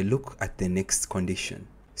 So I look at the next condition.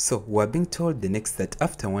 So we're being told the next that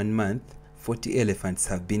after 1 month, 40 elephants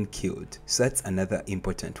have been killed. So that's another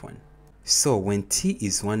important one. So when t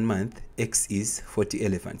is 1 month, x is 40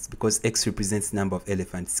 elephants, because x represents number of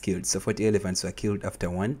elephants killed. So 40 elephants were killed after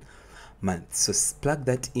 1 month. So plug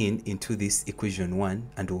that into this equation 1,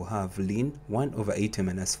 and we'll have ln 1 over 80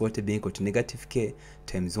 minus 40 being equal to negative k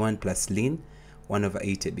times 1 plus ln 1 over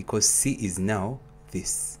 80, because c is now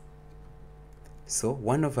this. So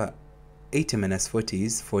 1 over 80 minus 40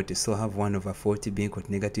 is 40, so have 1 over 40 being equal to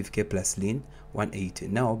negative k plus ln 180.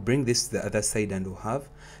 Now bring this to the other side, and we'll have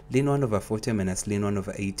ln 1 over 40 minus ln 1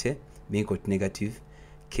 over 80 being equal to negative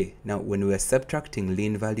k. Now when we are subtracting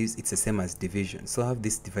ln values, it's the same as division. So I'll have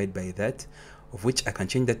this divide by that, of which I can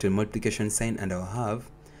change that to a multiplication sign, and I'll have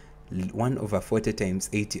 1 over 40 times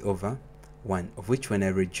 80 over 1, of which when I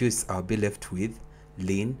reduce, I'll be left with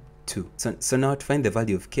ln 2. So now to find the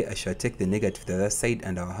value of k, I shall take the negative to the other side,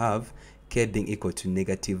 and I'll have k being equal to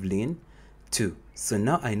negative ln 2. So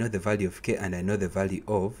now I know the value of k, and I know the value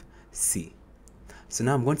of c. So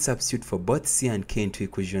now I'm going to substitute for both c and k into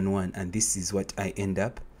equation 1, and this is what I end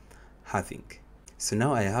up having. So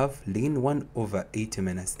now I have ln 1 over 80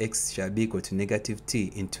 minus x shall be equal to negative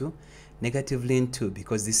t into negative ln 2,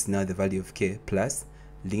 because this is now the value of k, plus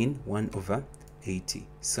ln 1 over 80.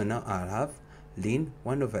 So now I'll have ln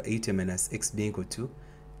 1 over 80 minus x being equal to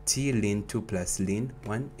t ln 2 plus ln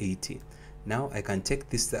 180. Now I can take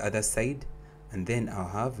this to the other side, and then I'll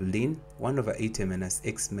have ln 1 over 80 minus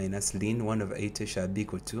x minus ln 1 over 80 shall be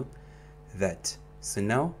equal to that. So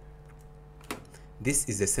now this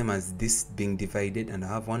is the same as this being divided, and I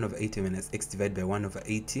have 1 over 80 minus x divided by 1 over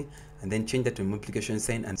 80, and then change that to a multiplication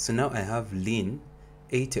sign. And so now I have ln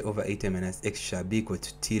 80 over 80 minus x shall be equal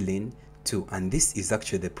to t ln 2, and this is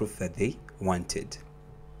actually the proof that they wanted.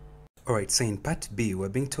 Alright, so in part B, we're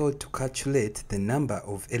being told to calculate the number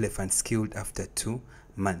of elephants killed after 2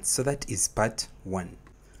 months. So that is part 1.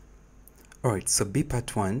 Alright, so B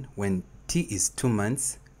part 1, when t is 2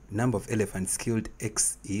 months, number of elephants killed,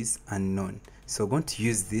 x is unknown. So we're going to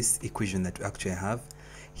use this equation that we actually have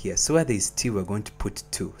here. So where there is t, we're going to put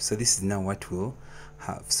 2. So this is now what we'll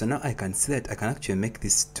have. So now I can see that I can actually make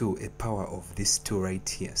this 2 a power of this 2 right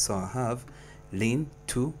here. So I'll have ln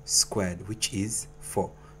 2 squared, which is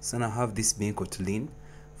 4. So now I have this being equal to ln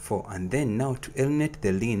 4, and then now to eliminate the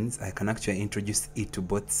lns, I can actually introduce e to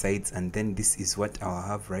both sides, and then this is what I'll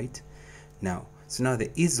have right now. So now the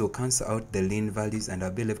e's will cancel out the ln values, and I'll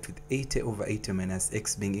be left with 80 over 80 minus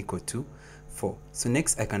x being equal to 4. So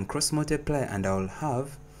next I can cross multiply, and I'll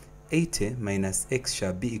have 80 minus x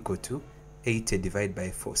shall be equal to 80 divided by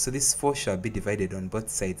 4. So this 4 shall be divided on both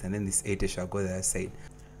sides, and then this 80 shall go the other side,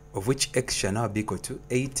 of which x shall now be equal to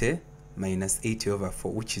 80 minus 80 over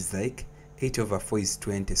 4, which is like 80 over 4 is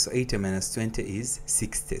 20. So 80 minus 20 is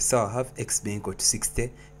 60. So I'll have x being equal to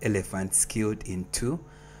 60 elephants killed in 2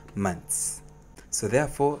 months. So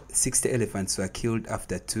therefore 60 elephants were killed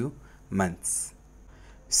after 2 months.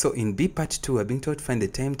 So in B part 2, we're being told to find the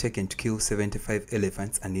time taken to kill 75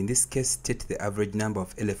 elephants, and in this case state the average number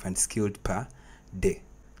of elephants killed per day.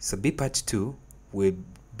 So B part 2, we're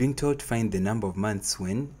being told to find the number of months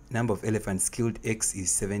when number of elephants killed, x is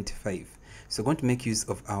 75. So we're going to make use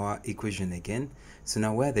of our equation again. So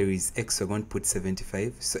now where there is x, we're going to put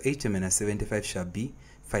 75. So 80 minus 75 shall be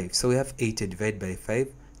 5. So we have 80 divided by 5,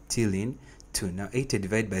 t ln 2. Now 80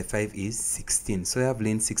 divided by 5 is 16. So we have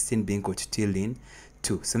ln 16 being equal to t ln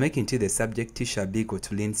 2. So making t the subject, t shall be equal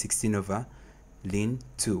to ln 16 over ln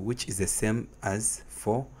 2, which is the same as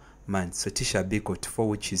 4 months. So t shall be equal to 4,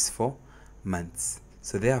 which is 4 months.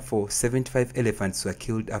 So therefore 75 elephants were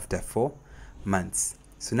killed after 4 months.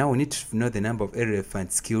 So now we need to know the number of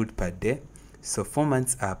elephants killed per day. So 4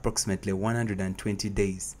 months are approximately 120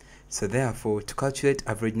 days. So therefore, to calculate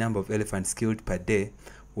average number of elephants killed per day,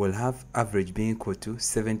 we'll have average being equal to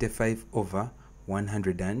 75 over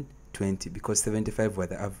 120, because 75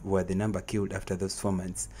 were the number killed after those 4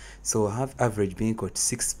 months. So we'll have average being equal to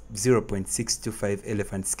 0.625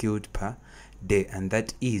 elephants killed per day, and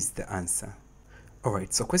that is the answer.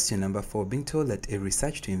 Alright, so question number 4, being told that a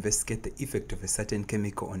research to investigate the effect of a certain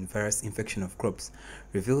chemical on virus infection of crops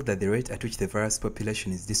revealed that the rate at which the virus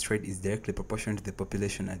population is destroyed is directly proportional to the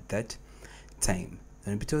population at that time.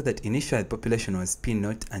 And be told that initially the population was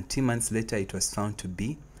P0 and 2 months later it was found to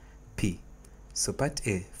be P. So part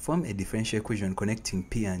A, form a differential equation connecting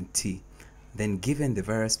P and T. Then given the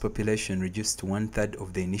virus population reduced to 1/3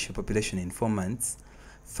 of the initial population in 4 months,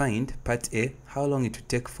 find part A, how long it would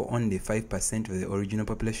take for only 5% of the original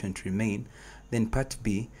population to remain. Then part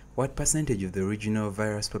B, what percentage of the original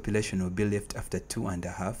virus population will be left after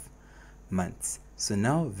 2.5 months. So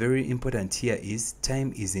now very important here is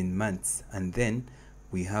time is in months, and then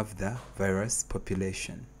we have the virus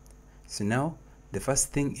population. So now the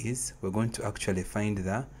first thing is we're going to actually find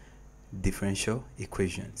the differential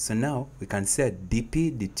equation. So now we can say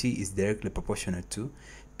dp dt is directly proportional to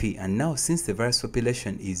P, and now since the virus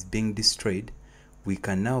population is being destroyed, we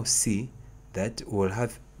can now see that we'll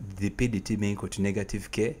have dp dt being equal to negative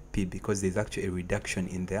k P, because there's actually a reduction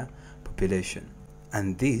in their population.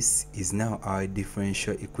 And this is now our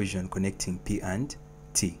differential equation connecting P and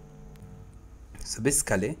T. So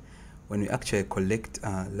basically, when we actually collect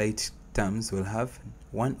light terms, we'll have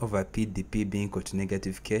 1 over P dp being equal to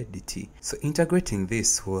negative k dt. So integrating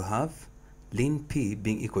this, we'll have ln P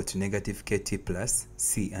being equal to negative kt plus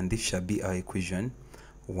c, and this shall be our equation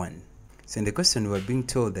 1. So in the question, we're being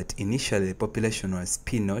told that initially the population was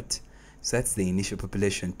P0, so that's the initial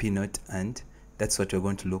population P0, and that's what we're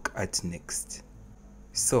going to look at next.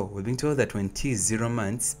 So we're being told that when t is 0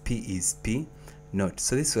 months, P is P0.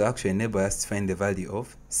 So this will actually enable us to find the value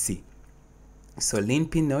of C. So ln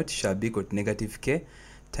P0 shall be equal to negative k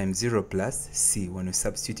times 0 plus c when we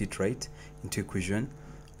substitute it right into equation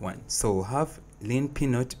 1. So we'll have ln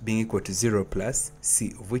P0 being equal to 0 plus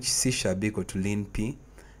c, of which c shall be equal to ln P0,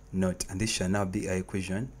 and this shall now be our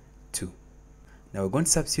equation 2. Now we're going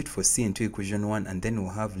to substitute for c into equation 1, and then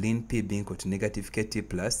we'll have ln P being equal to negative kt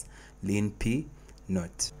plus ln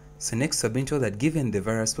P0. So next, we're being told that given the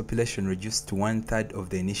virus population reduced to 1/3 of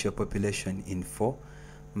the initial population in 4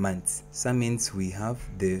 months, so that means we have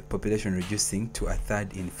the population reducing to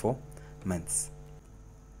 1/3 in 4 months.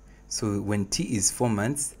 So when t is 4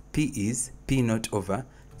 months, P is P0 over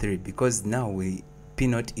 3, because now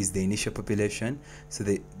P0 is the initial population, so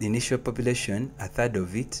the initial population, 1/3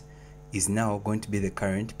 of it, is now going to be the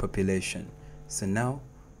current population. So now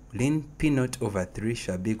ln P0 over 3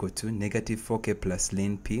 shall be equal to negative 4k plus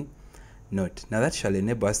ln P0. Now that shall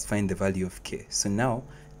enable us to find the value of k. So now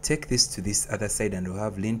take this to this other side, and we'll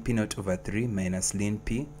have ln P0 over 3 minus ln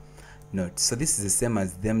P0. So this is the same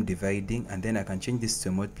as them dividing, and then I can change this to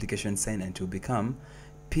a multiplication sign, and it will become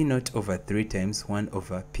P0 over 3 times 1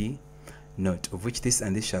 over P0, of which this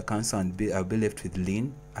and this shall cancel, and I'll be left with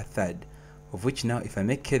ln 1/3, of which now if I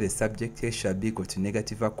make k the subject, k shall be equal to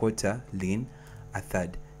negative 1/4 ln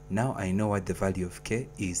 1/3. Now I know what the value of k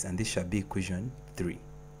is, and this shall be equation 3.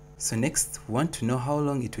 So next, we want to know how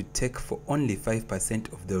long it would take for only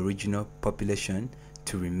 5% of the original population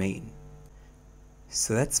to remain.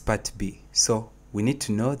 So that's part B. So we need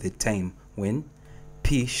to know the time when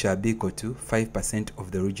P shall be equal to 5%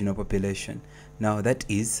 of the original population. Now that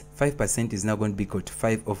is, 5% is now going to be equal to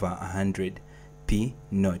 5 over 100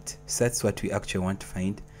 P0. So that's what we actually want to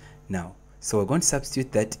find now. So we're going to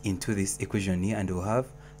substitute that into this equation here, and we'll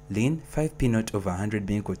have ln 5P0 over 100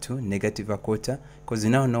 being equal to negative 1/4, because we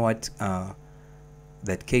now know what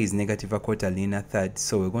that k is negative 1/4 ln 1/3.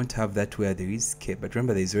 So we're going to have that where there is k, but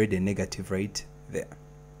remember there is already a negative right there.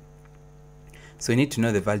 So we need to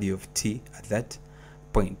know the value of t at that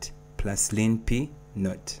point, plus ln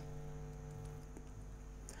P0.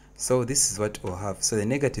 So this is what we'll have. So the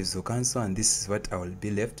negatives will cancel, and this is what I will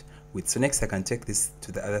be left with. So next I can take this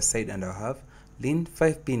to the other side, and I'll have ln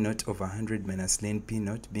 5P0 over 100 minus ln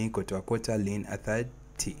P0 being equal to 1/4 ln 1/3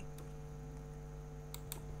 t,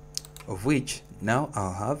 of which now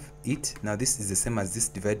I'll have it. Now this is the same as this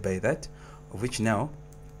divided by that, of which now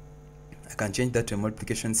I can change that to a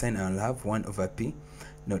multiplication sign, and I'll have 1 over P0.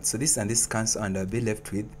 So this and this cancel, and I'll be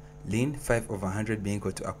left with ln 5 over 100 being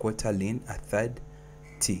equal to a quarter ln a third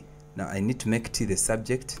t. Now I need to make t the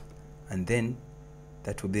subject, and then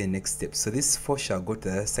that will be the next step. So this 4 shall go to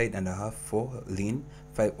the other side, and I have 4 ln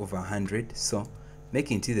 5 over 100. So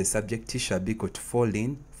making t the subject, t shall be equal to 4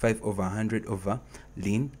 ln 5 over 100 over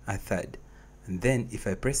ln a third. And then if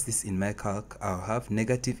I press this in my calc, I'll have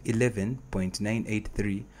negative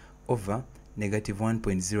 11.983 over negative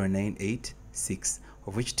 1.0986,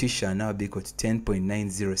 of which t shall now be equal to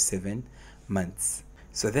 10.907 months.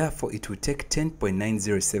 So therefore it will take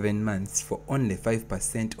 10.907 months for only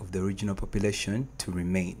 5% of the original population to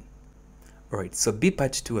remain. Alright, so B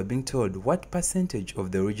part 2, we're being told what percentage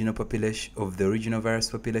of the original population, of the original virus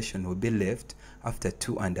population, will be left after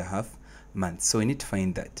 2.5 months. So we need to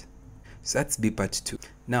find that. So that's B part 2.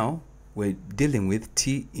 Now we're dealing with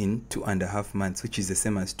t in 2.5 months, which is the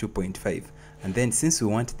same as 2.5. And then since we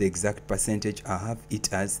want the exact percentage, I'll have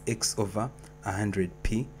it as x over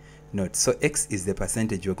 100p naught. So x is the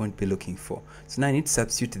percentage we're going to be looking for. So now I need to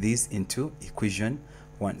substitute this into equation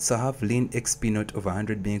 1. So I have ln xp naught over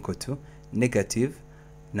 100 being equal to negative,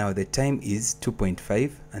 now the time is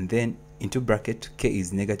 2.5, and then into bracket k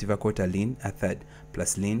is negative a quarter ln a third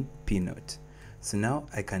plus ln p naught. So now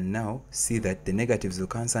I can now see that the negatives will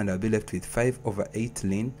cancel, and I'll be left with 5 over 8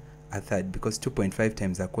 ln a third, because 2.5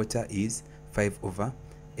 times a quarter is 5 over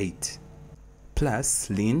 8 plus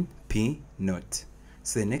ln p naught.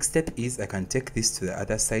 So the next step is I can take this to the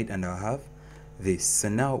other side, and I'll have this. So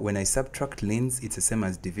now when I subtract lns, it's the same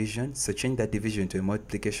as division. So change that division to a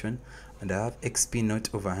multiplication, and I have xp naught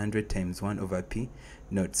over 100 times 1 over p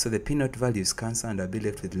naught. So the p naught values cancel, and I'll be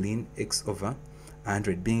left with ln x over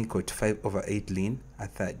 100 being equal to 5 over 8 ln a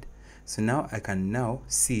third. So now I can now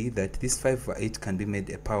see that this 5 over 8 can be made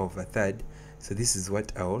a power of a third. So this is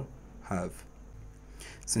what I will have.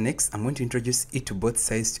 So next I'm going to introduce e to both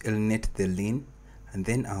sides to eliminate the ln, and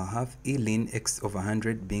then I'll have e ln x over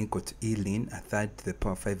 100 being equal to e ln a third to the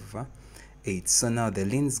power 5 over 8. So now the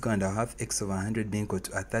ln's go, and I'll have x over 100 being equal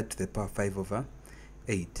to a third to the power 5 over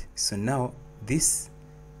 8. So now this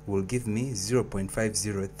will give me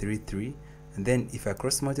 0.5033, and then if I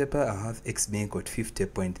cross multiply, I'll have x being equal to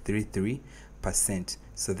 50.33%.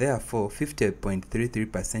 So therefore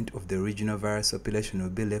 50.33% of the original virus population will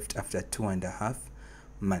be left after 2.5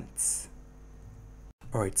 months.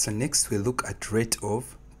 Alright, so next we look at rate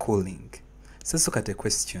of cooling. So let's look at a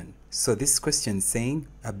question. So this question is saying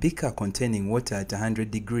a beaker containing water at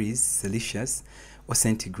 100 degrees Celsius or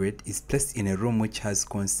centigrade is placed in a room which has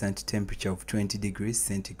constant temperature of 20 degrees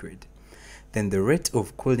centigrade. Then the rate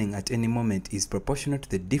of cooling at any moment is proportional to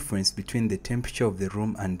the difference between the temperature of the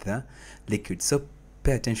room and the liquid. So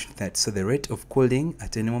pay attention to that. So the rate of cooling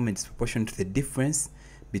at any moment is proportional to the difference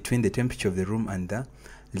between the temperature of the room and the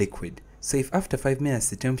liquid. So if after 5 minutes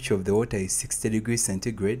the temperature of the water is 60 degrees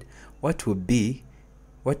centigrade, what will it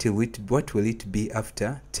be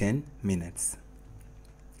after 10 minutes?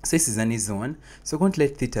 So this is an easy one. So we're going to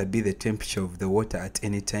let theta be the temperature of the water at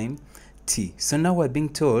any time t. So now we're being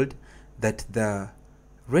told that the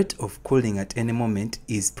rate of cooling at any moment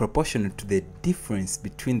is proportional to the difference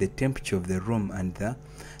between the temperature of the room and the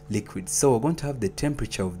liquid. So we're going to have the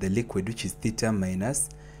temperature of the liquid, which is theta minus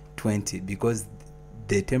 20, because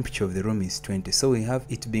the temperature of the room is 20. So we have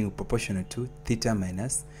it being proportional to theta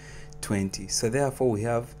minus 20. So therefore we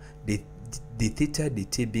have the theta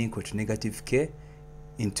dt being equal to negative k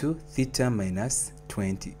into theta minus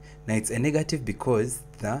 20. Now it's a negative because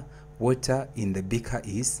the water in the beaker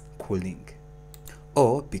is cooling,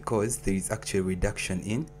 or because there is actually a reduction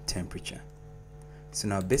in temperature. So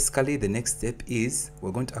now basically the next step is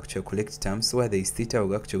we're going to actually collect terms. So where there is theta,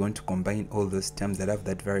 we're actually going to combine all those terms that have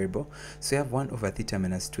that variable. So we have 1 over theta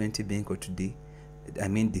minus 20 being equal to d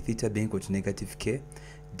theta being equal to negative k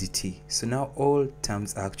dt. So now all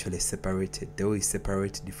terms are actually separated. They always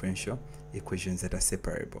separate differential equations that are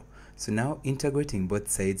separable. So now integrating both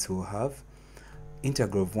sides, we'll have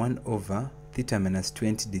integral of 1 over theta minus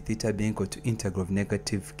 20 d theta being equal to integral of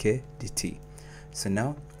negative k dt. So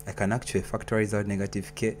now I can actually factorize out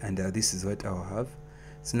negative k, and this is what I'll have.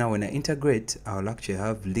 So now when I integrate, I'll actually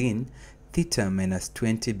have ln theta minus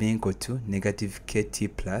 20 being equal to negative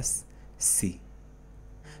kt plus c.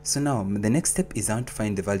 So now the next step is I want to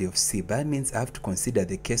find the value of c. That means I have to consider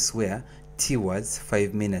the case where t was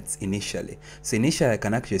 5 minutes initially. So initially I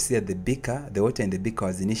can actually see that the water in the beaker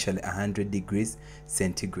was initially 100 degrees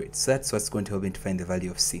centigrade. So that's what's going to help me to find the value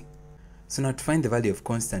of c. So now to find the value of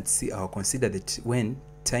constant c, I'll consider that when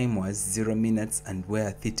time was 0 minutes and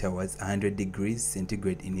where theta was 100 degrees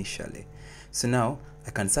centigrade initially. So now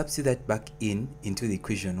I can substitute that back into the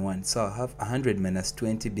equation 1. So I'll have 100 minus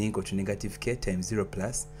 20 being equal to negative k times 0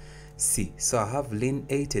 plus C. So I have ln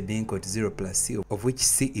 80 being equal to 0 plus C, of which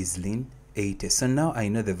C is ln 80. So now I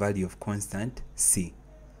know the value of constant C.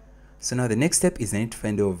 So now the next step is I need to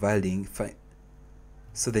find the value.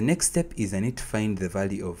 So the next step is I need to find the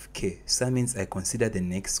value of K. So that means I consider the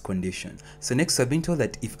next condition. So next we've been told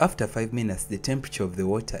that if after 5 minutes the temperature of the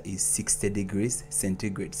water is 60 degrees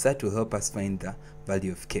centigrade, so that will help us find the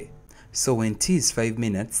value of K. So when T is 5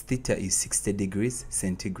 minutes, theta is 60 degrees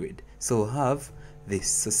centigrade. So we'll have this.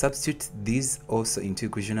 So substitute these also into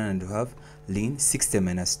equation 1 and we'll have ln 60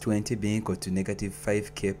 minus 20 being equal to negative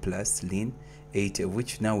 5K plus ln 80, of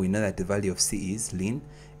which now we know that the value of C is ln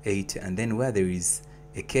 80. And then where there is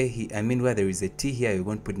a K here, where there is a T here, you're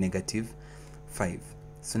going to put negative 5.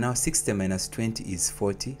 So now 60 minus 20 is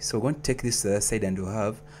 40. So we're going to take this to the other side and we'll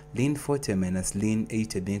have ln 40 minus ln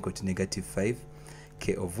 80 being equal to negative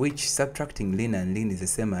 5K, of which subtracting ln and ln is the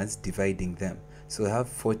same as dividing them. So we have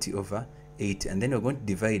 40 over 80, and then we're going to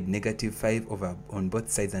divide negative 5 over on both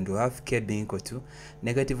sides, and we'll have K being equal to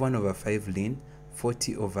negative 1 over 5 ln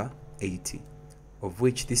 40 over 80, of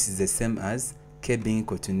which this is the same as K being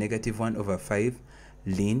equal to negative 1 over 5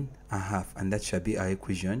 ln a half, and that shall be our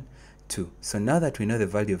equation 2. So now that we know the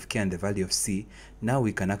value of K and the value of C, now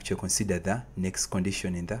we can actually consider the next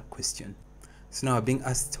condition in the question. So now we're being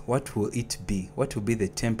asked, what will it be? What will be the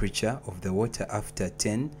temperature of the water after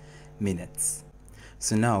 10 minutes?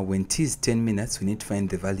 So now when T is 10 minutes, we need to find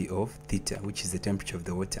the value of theta, which is the temperature of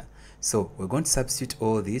the water. So we're going to substitute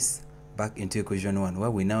all this back into equation 1, where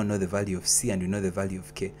we now know the value of C and we know the value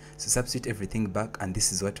of K. So substitute everything back and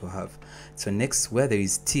this is what we'll have. So next, where there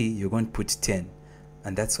is T, you're going to put 10,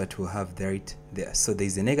 and that's what we'll have right there. So there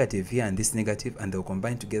is a negative here and this negative, and they'll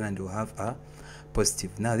combine together and we'll have a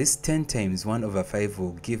positive. Now this 10 times 1 over 5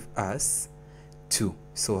 will give us 2.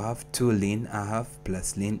 So we'll have 2 ln a half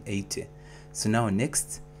plus ln 80. So now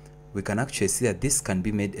next, we can actually see that this can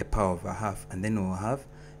be made a power of a half, and then we'll have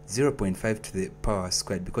 0.5 to the power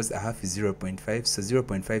squared, because a half is 0.5, so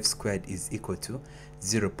 0.5 squared is equal to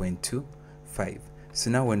 0.25.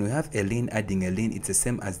 So now when we have a ln adding a ln, it's the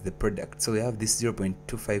same as the product. So we have this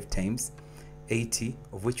 0.25 times 80,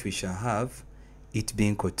 of which we shall have it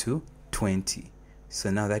being equal to 20. So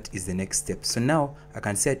now that is the next step. So now I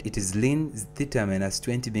can say that it is ln theta minus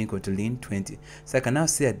 20 being equal to ln 20. So I can now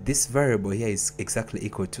say that this variable here is exactly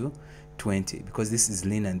equal to 20, because this is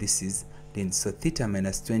ln and this is ln. So theta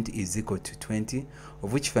minus 20 is equal to 20,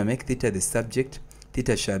 of which if I make theta the subject,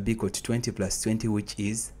 theta shall be equal to 20 plus 20, which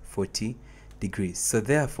is 40 degrees. So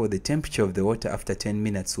therefore the temperature of the water after 10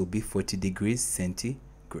 minutes will be 40 degrees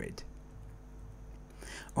centigrade.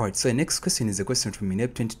 Alright, so the next question is a question from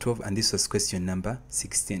UNEB 2012, and this was question number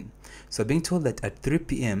 16. So being told that at 3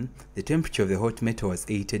 p.m. the temperature of the hot metal was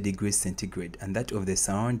 80 degrees centigrade and that of the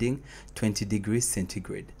surrounding 20 degrees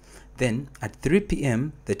centigrade. Then at 3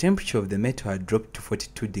 p.m. the temperature of the metal had dropped to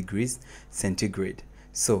 42 degrees centigrade.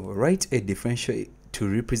 So write a differential to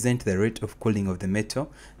represent the rate of cooling of the metal.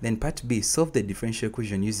 Then part B, solve the differential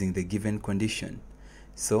equation using the given condition.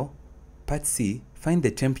 So part C, find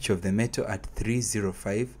the temperature of the metal at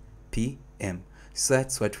 3:05 p.m. So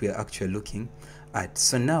that's what we are actually looking at.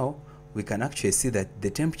 So now we can actually see that the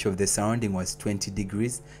temperature of the surrounding was 20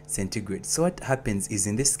 degrees centigrade. So what happens is,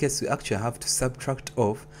 in this case, we actually have to subtract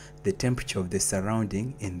off the temperature of the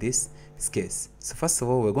surrounding in this case. So first of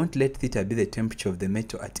all, we're going to let theta be the temperature of the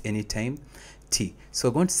metal at any time t. So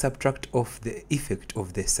we're going to subtract off the effect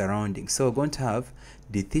of the surrounding. So we're going to have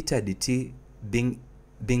d theta dt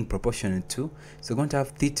being proportional to, so we're going to have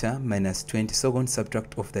theta minus 20. So we're going to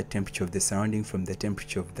subtract off the temperature of the surrounding from the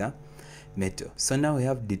temperature of the metal. So now we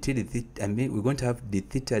have dt, we're going to have d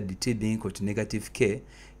theta dt being equal to negative k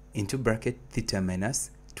into bracket theta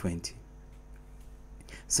minus 20.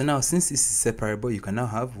 So now since this is separable, you can now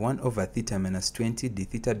have 1 over theta minus 20 d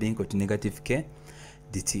theta being equal to negative k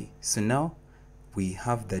dt. So now we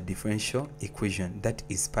have the differential equation. That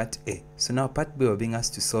is part A. So now part B, we're being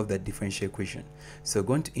asked to solve that differential equation. So we're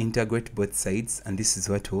going to integrate both sides, and this is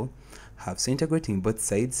what we'll have. So integrating both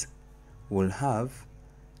sides, we'll have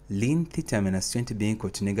ln theta minus 20 being equal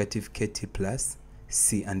to negative kt plus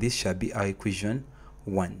c, and this shall be our equation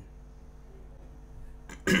 1.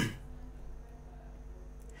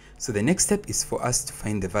 So the next step is for us to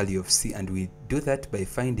find the value of c, and we do that by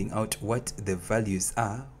finding out what the values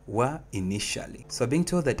were initially. So being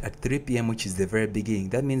told that at 3 p.m., which is the very beginning,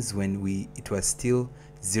 that means when it was still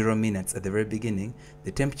 0 minutes at the very beginning,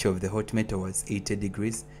 the temperature of the hot metal was 80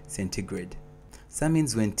 degrees centigrade. So that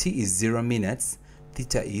means when t is 0 minutes,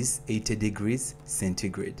 theta is 80 degrees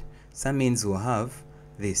centigrade. So that means we'll have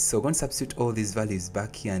this. So we're going to substitute all these values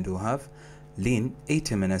back here, and we'll have ln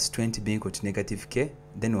 80 minus 20 being equal to negative k.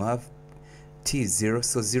 Then we'll have t is 0,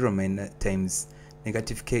 so 0 times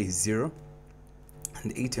negative k is 0,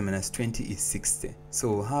 and 80 minus 20 is 60.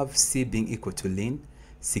 So we'll have c being equal to ln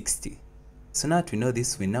 60. So now that we know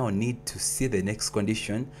this, we now need to see the next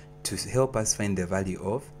condition to help us find the value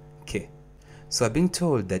of k. So I'm being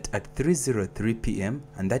told that at 3:03 p.m.,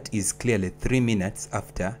 and that is clearly 3 minutes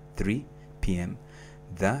after 3 p.m.,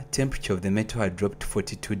 the temperature of the metal had dropped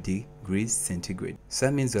 42 degrees centigrade. So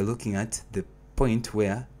that means we're looking at the point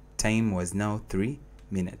where time was now 3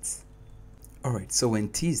 minutes. Alright, so when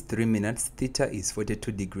t is 3 minutes, theta is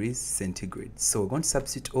 42 degrees centigrade. So we're going to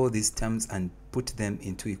substitute all these terms and put them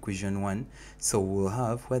into equation 1. So we'll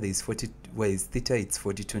have, where there is theta, it's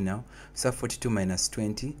 42 now. So 42 minus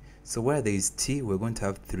 20. So where there is t, we're going to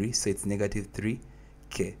have 3. So it's negative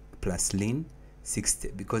 3k plus ln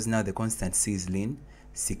 60. Because now the constant c is ln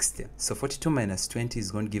 60. So 42 minus 20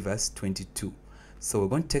 is going to give us 22. So we're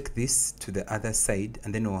going to take this to the other side,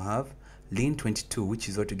 and then we'll have ln 22, which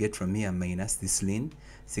is what we get from here, minus this ln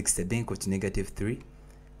 60 being equal to negative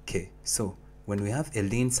 3k. So when we have a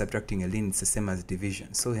ln subtracting a ln, it's the same as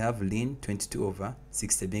division. So we have ln 22 over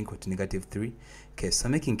 60 being equal to negative 3k. So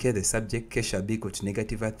making k the subject, k shall be equal to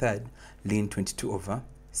negative a third ln 22 over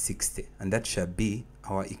 60. And that shall be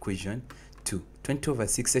our equation 2. 20 over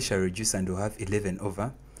 60 shall reduce, and we'll have 11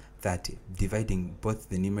 over 30, dividing both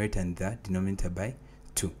the numerator and the denominator by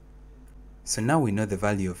 2. So now we know the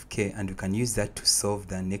value of k, and we can use that to solve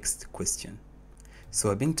the next question. So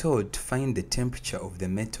we're being told to find the temperature of the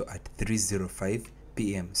metal at 3:05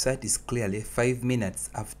 p.m. So that is clearly 5 minutes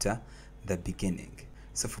after the beginning.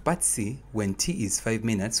 So for part C, when t is 5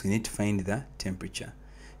 minutes, we need to find the temperature.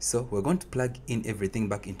 So we're going to plug in everything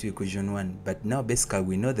back into equation 1, but now basically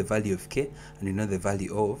we know the value of k and we know the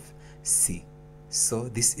value of c. So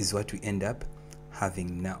this is what we end up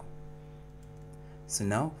having now. So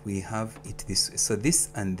now we have it this way. So this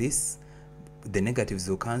and this, the negatives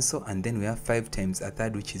will cancel, and then we have 5 times a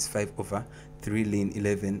third, which is 5 over 3 ln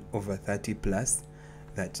 11 over 30 plus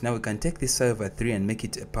that. Now we can take this 5 over 3 and make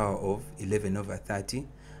it a power of 11 over 30.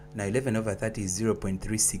 Now 11 over 30 is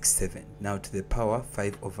 0.367. Now to the power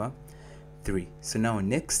 5 over 3. So now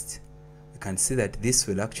next, we can see that this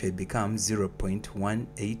will actually become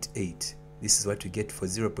 0.188. This is what we get for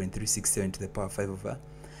 0.367 to the power 5 over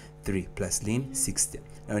 3 plus ln 60.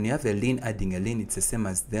 Now when you have a ln adding a ln, it's the same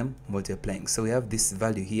as them multiplying. So we have this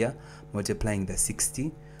value here multiplying the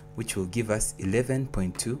 60, which will give us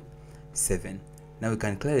 11.27. Now we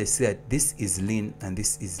can clearly see that this is ln and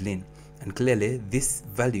this is ln, and clearly this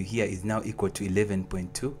value here is now equal to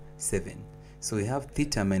 11.27. So we have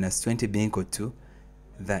theta minus 20 being equal to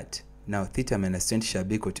that. Now theta minus 20 shall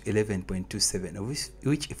be equal to 11.27,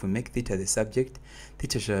 which if we make theta the subject,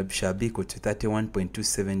 theta shall be equal to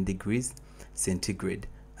 31.27 degrees centigrade.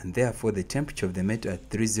 And therefore the temperature of the metal at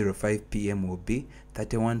 3:05 p.m. will be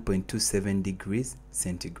 31.27 degrees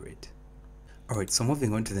centigrade. Alright, so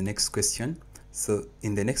moving on to the next question. So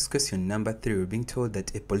in the next question, number 3, we're being told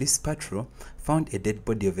that a police patrol found a dead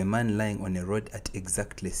body of a man lying on a road at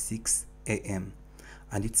exactly 6 a.m.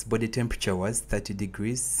 and its body temperature was 30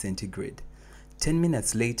 degrees centigrade. 10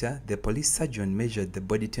 minutes later, the police surgeon measured the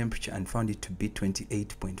body temperature and found it to be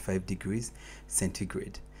 28.5 degrees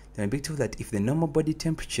centigrade. Then we're being told that if the normal body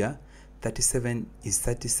temperature is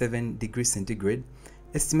 37 degrees centigrade,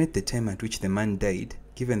 estimate the time at which the man died,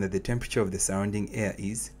 given that the temperature of the surrounding air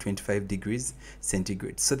is 25 degrees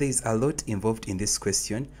centigrade. So there is a lot involved in this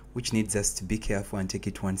question, which needs us to be careful and take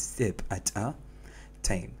it one step at a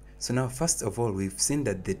time. So now, first of all, we've seen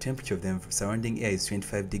that the temperature of the surrounding air is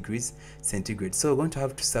 25 degrees centigrade. So we're going to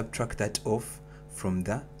have to subtract that off from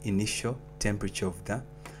the initial temperature of the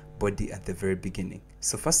body at the very beginning.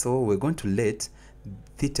 So first of all, we're going to let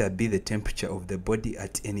theta be the temperature of the body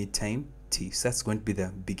at any time t. So that's going to be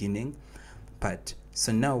the beginning part.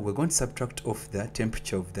 So now we're going to subtract off the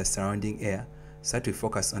temperature of the surrounding air so that we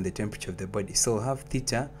focus on the temperature of the body. So we'll have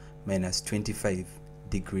theta minus 25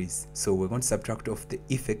 degrees. So we're going to subtract off the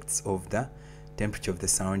effects of the temperature of the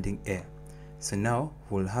surrounding air. So now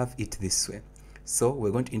we'll have it this way. So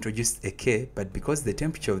we're going to introduce a k, but because the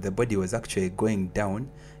temperature of the body was actually going down,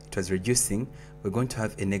 it was reducing, we're going to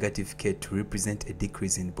have a negative k to represent a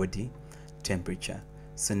decrease in body temperature.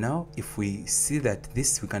 So now if we see that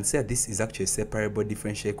this, we can say that this is actually a separable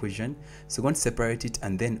differential equation. So we're going to separate it,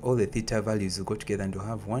 and then all the theta values will go together, and we'll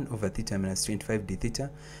have 1 over theta minus 25 d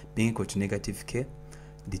theta being equal to negative k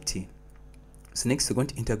dt. So next we're going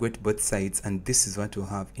to integrate both sides, and this is what we'll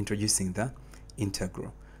have, introducing the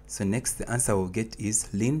integral. So next the answer we'll get is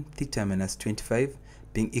ln theta minus 25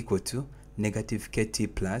 being equal to negative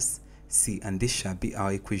kt plus c, and this shall be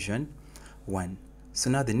our equation 1.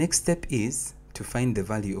 So now the next step is to to find the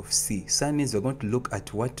value of C. So that means we're going to look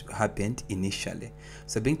at what happened initially.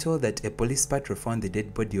 So being told that a police patrol found the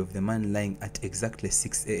dead body of the man lying at exactly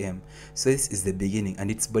 6 a.m. So this is the beginning, and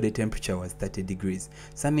its body temperature was 30 degrees.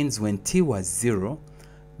 So that means when T was 0,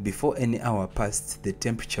 before any hour passed, the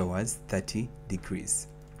temperature was 30 degrees.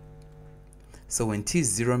 So when T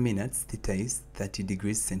is 0 minutes, theta is 30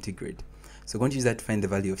 degrees centigrade. So we're going to use that to find the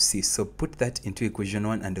value of C. So put that into equation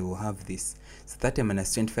 1 and we'll have this. So 30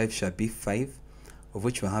 minus 25 shall be 5, of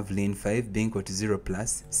which we'll have ln 5 being equal to 0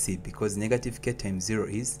 plus C, because negative K times 0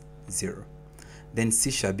 is 0. Then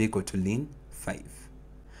C shall be equal to ln 5.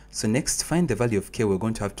 So next, to find the value of K, we're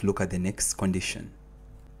going to have to look at the next condition.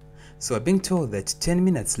 So we're being told that 10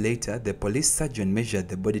 minutes later, the police surgeon measured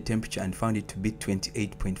the body temperature and found it to be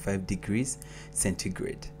 28.5 degrees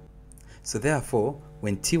centigrade. So therefore,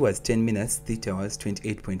 when T was 10 minutes, theta was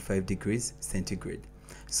 28.5 degrees centigrade.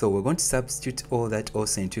 So we're going to substitute all that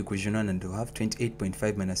also into equation 1, and we'll have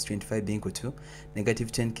 28.5 minus 25 being equal to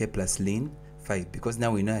negative 10K plus ln 5, because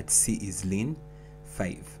now we know that C is ln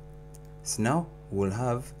 5. So now we'll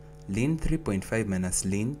have ln 3.5 minus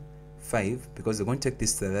ln 5, because we're going to take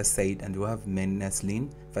this to the other side, and we'll have minus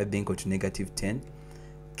ln 5 being equal to negative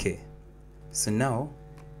 10K. So now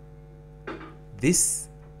this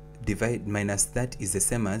divide minus that is the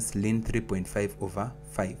same as ln 3.5 over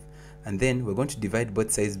 5, and then we're going to divide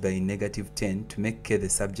both sides by negative 10 to make K the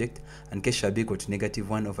subject, and K shall be equal to negative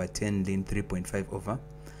 1 over 10 ln 3.5 over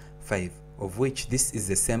 5, of which this is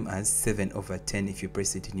the same as 7 over 10 if you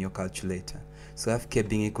press it in your calculator. So I have K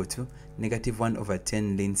being equal to negative 1 over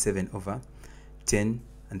 10 ln 7 over 10,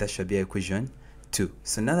 and that shall be equation 2.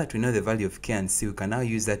 So now that we know the value of K and C, we can now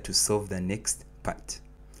use that to solve the next part.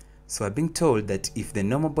 So I'm being told that if the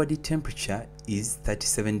normal body temperature is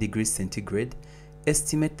 37 degrees centigrade,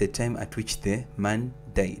 estimate the time at which the man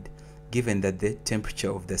died, given that the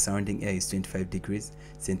temperature of the surrounding air is 25 degrees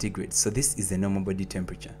centigrade. So this is the normal body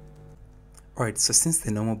temperature. Alright, so since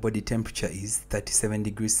the normal body temperature is 37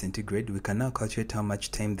 degrees centigrade, we can now calculate how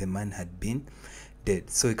much time the man had been dead.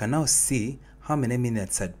 So we can now see how many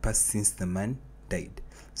minutes had passed since the man died.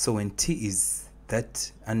 So when T is that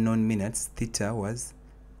unknown minutes, theta was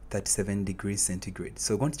 37 degrees centigrade.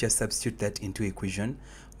 So we're going to just substitute that into equation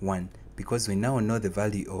 1, because we now know the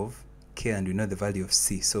value of K and we know the value of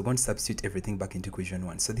C. So we're going to substitute everything back into equation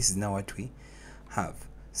 1. So this is now what we have.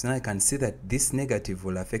 So now I can see that this negative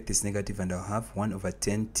will affect this negative, and I'll have 1 over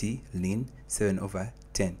 10T ln 7 over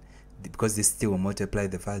 10, because this T will multiply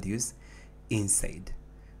the values inside.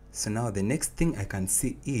 So now the next thing I can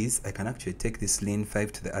see is I can actually take this ln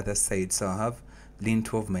 5 to the other side. So I'll have ln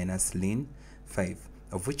 12 minus ln 5,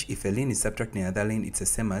 of which if a ln is subtracting another ln, it's the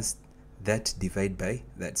same as that divided by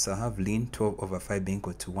that. So I have ln 12 over 5 being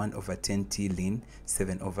equal to 1 over 10T ln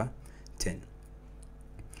 7 over 10.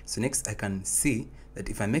 So next I can see that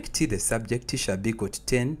if I make T the subject, T shall be equal to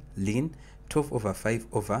 10 ln 12 over 5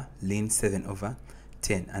 over ln 7 over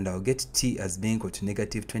 10, and I'll get T as being equal to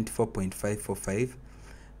negative 24.545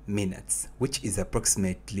 minutes, which is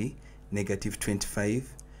approximately negative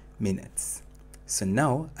 25 minutes. So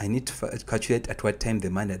now I need to calculate at what time the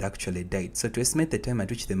man had actually died. So to estimate the time at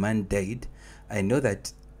which the man died, I know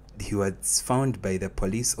that he was found by the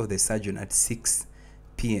police or the surgeon at 6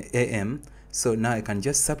 a.m. So now I can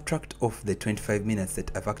just subtract off the 25 minutes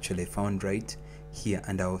that I've actually found right here,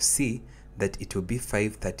 and I'll see that it will be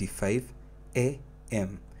 5:35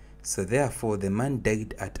 a.m. So therefore the man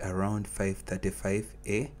died at around 5:35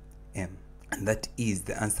 a.m. and that is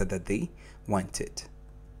the answer that they wanted.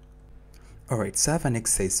 Alright, so I have an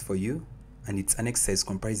exercise for you, and it's an exercise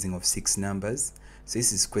comprising of 6 numbers. So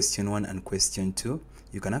this is question 1 and question 2.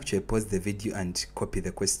 You can actually pause the video and copy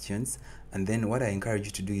the questions, and then what I encourage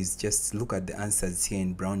you to do is just look at the answers here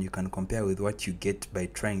in brown. You can compare with what you get by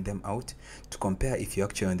trying them out to compare if you're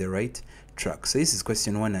actually on the right track. So this is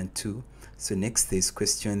question 1 and 2. So next there is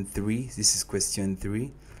question 3. This is question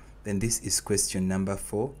 3. Then this is question number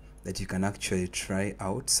 4 that you can actually try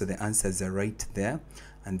out. So the answers are right there.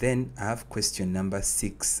 And then I have question number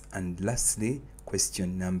 6, and lastly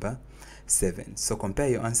question number 7. So compare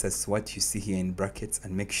your answers to what you see here in brackets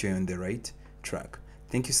and make sure you're on the right track.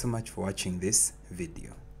 Thank you so much for watching this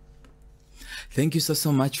video. Thank you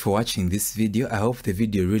so much for watching this video. I hope the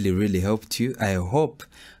video really helped you. I hope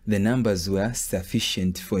the numbers were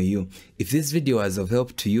sufficient for you. If this video was of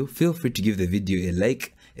help to you, feel free to give the video a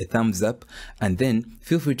like, a thumbs up, and then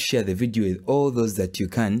feel free to share the video with all those that you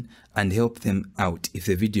can and help them out if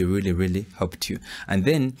the video really helped you. And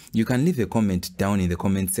then you can leave a comment down in the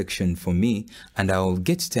comment section for me, and I'll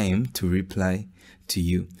get time to reply to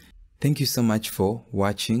you. Thank you so much for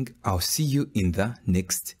watching. I'll see you in the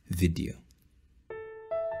next video.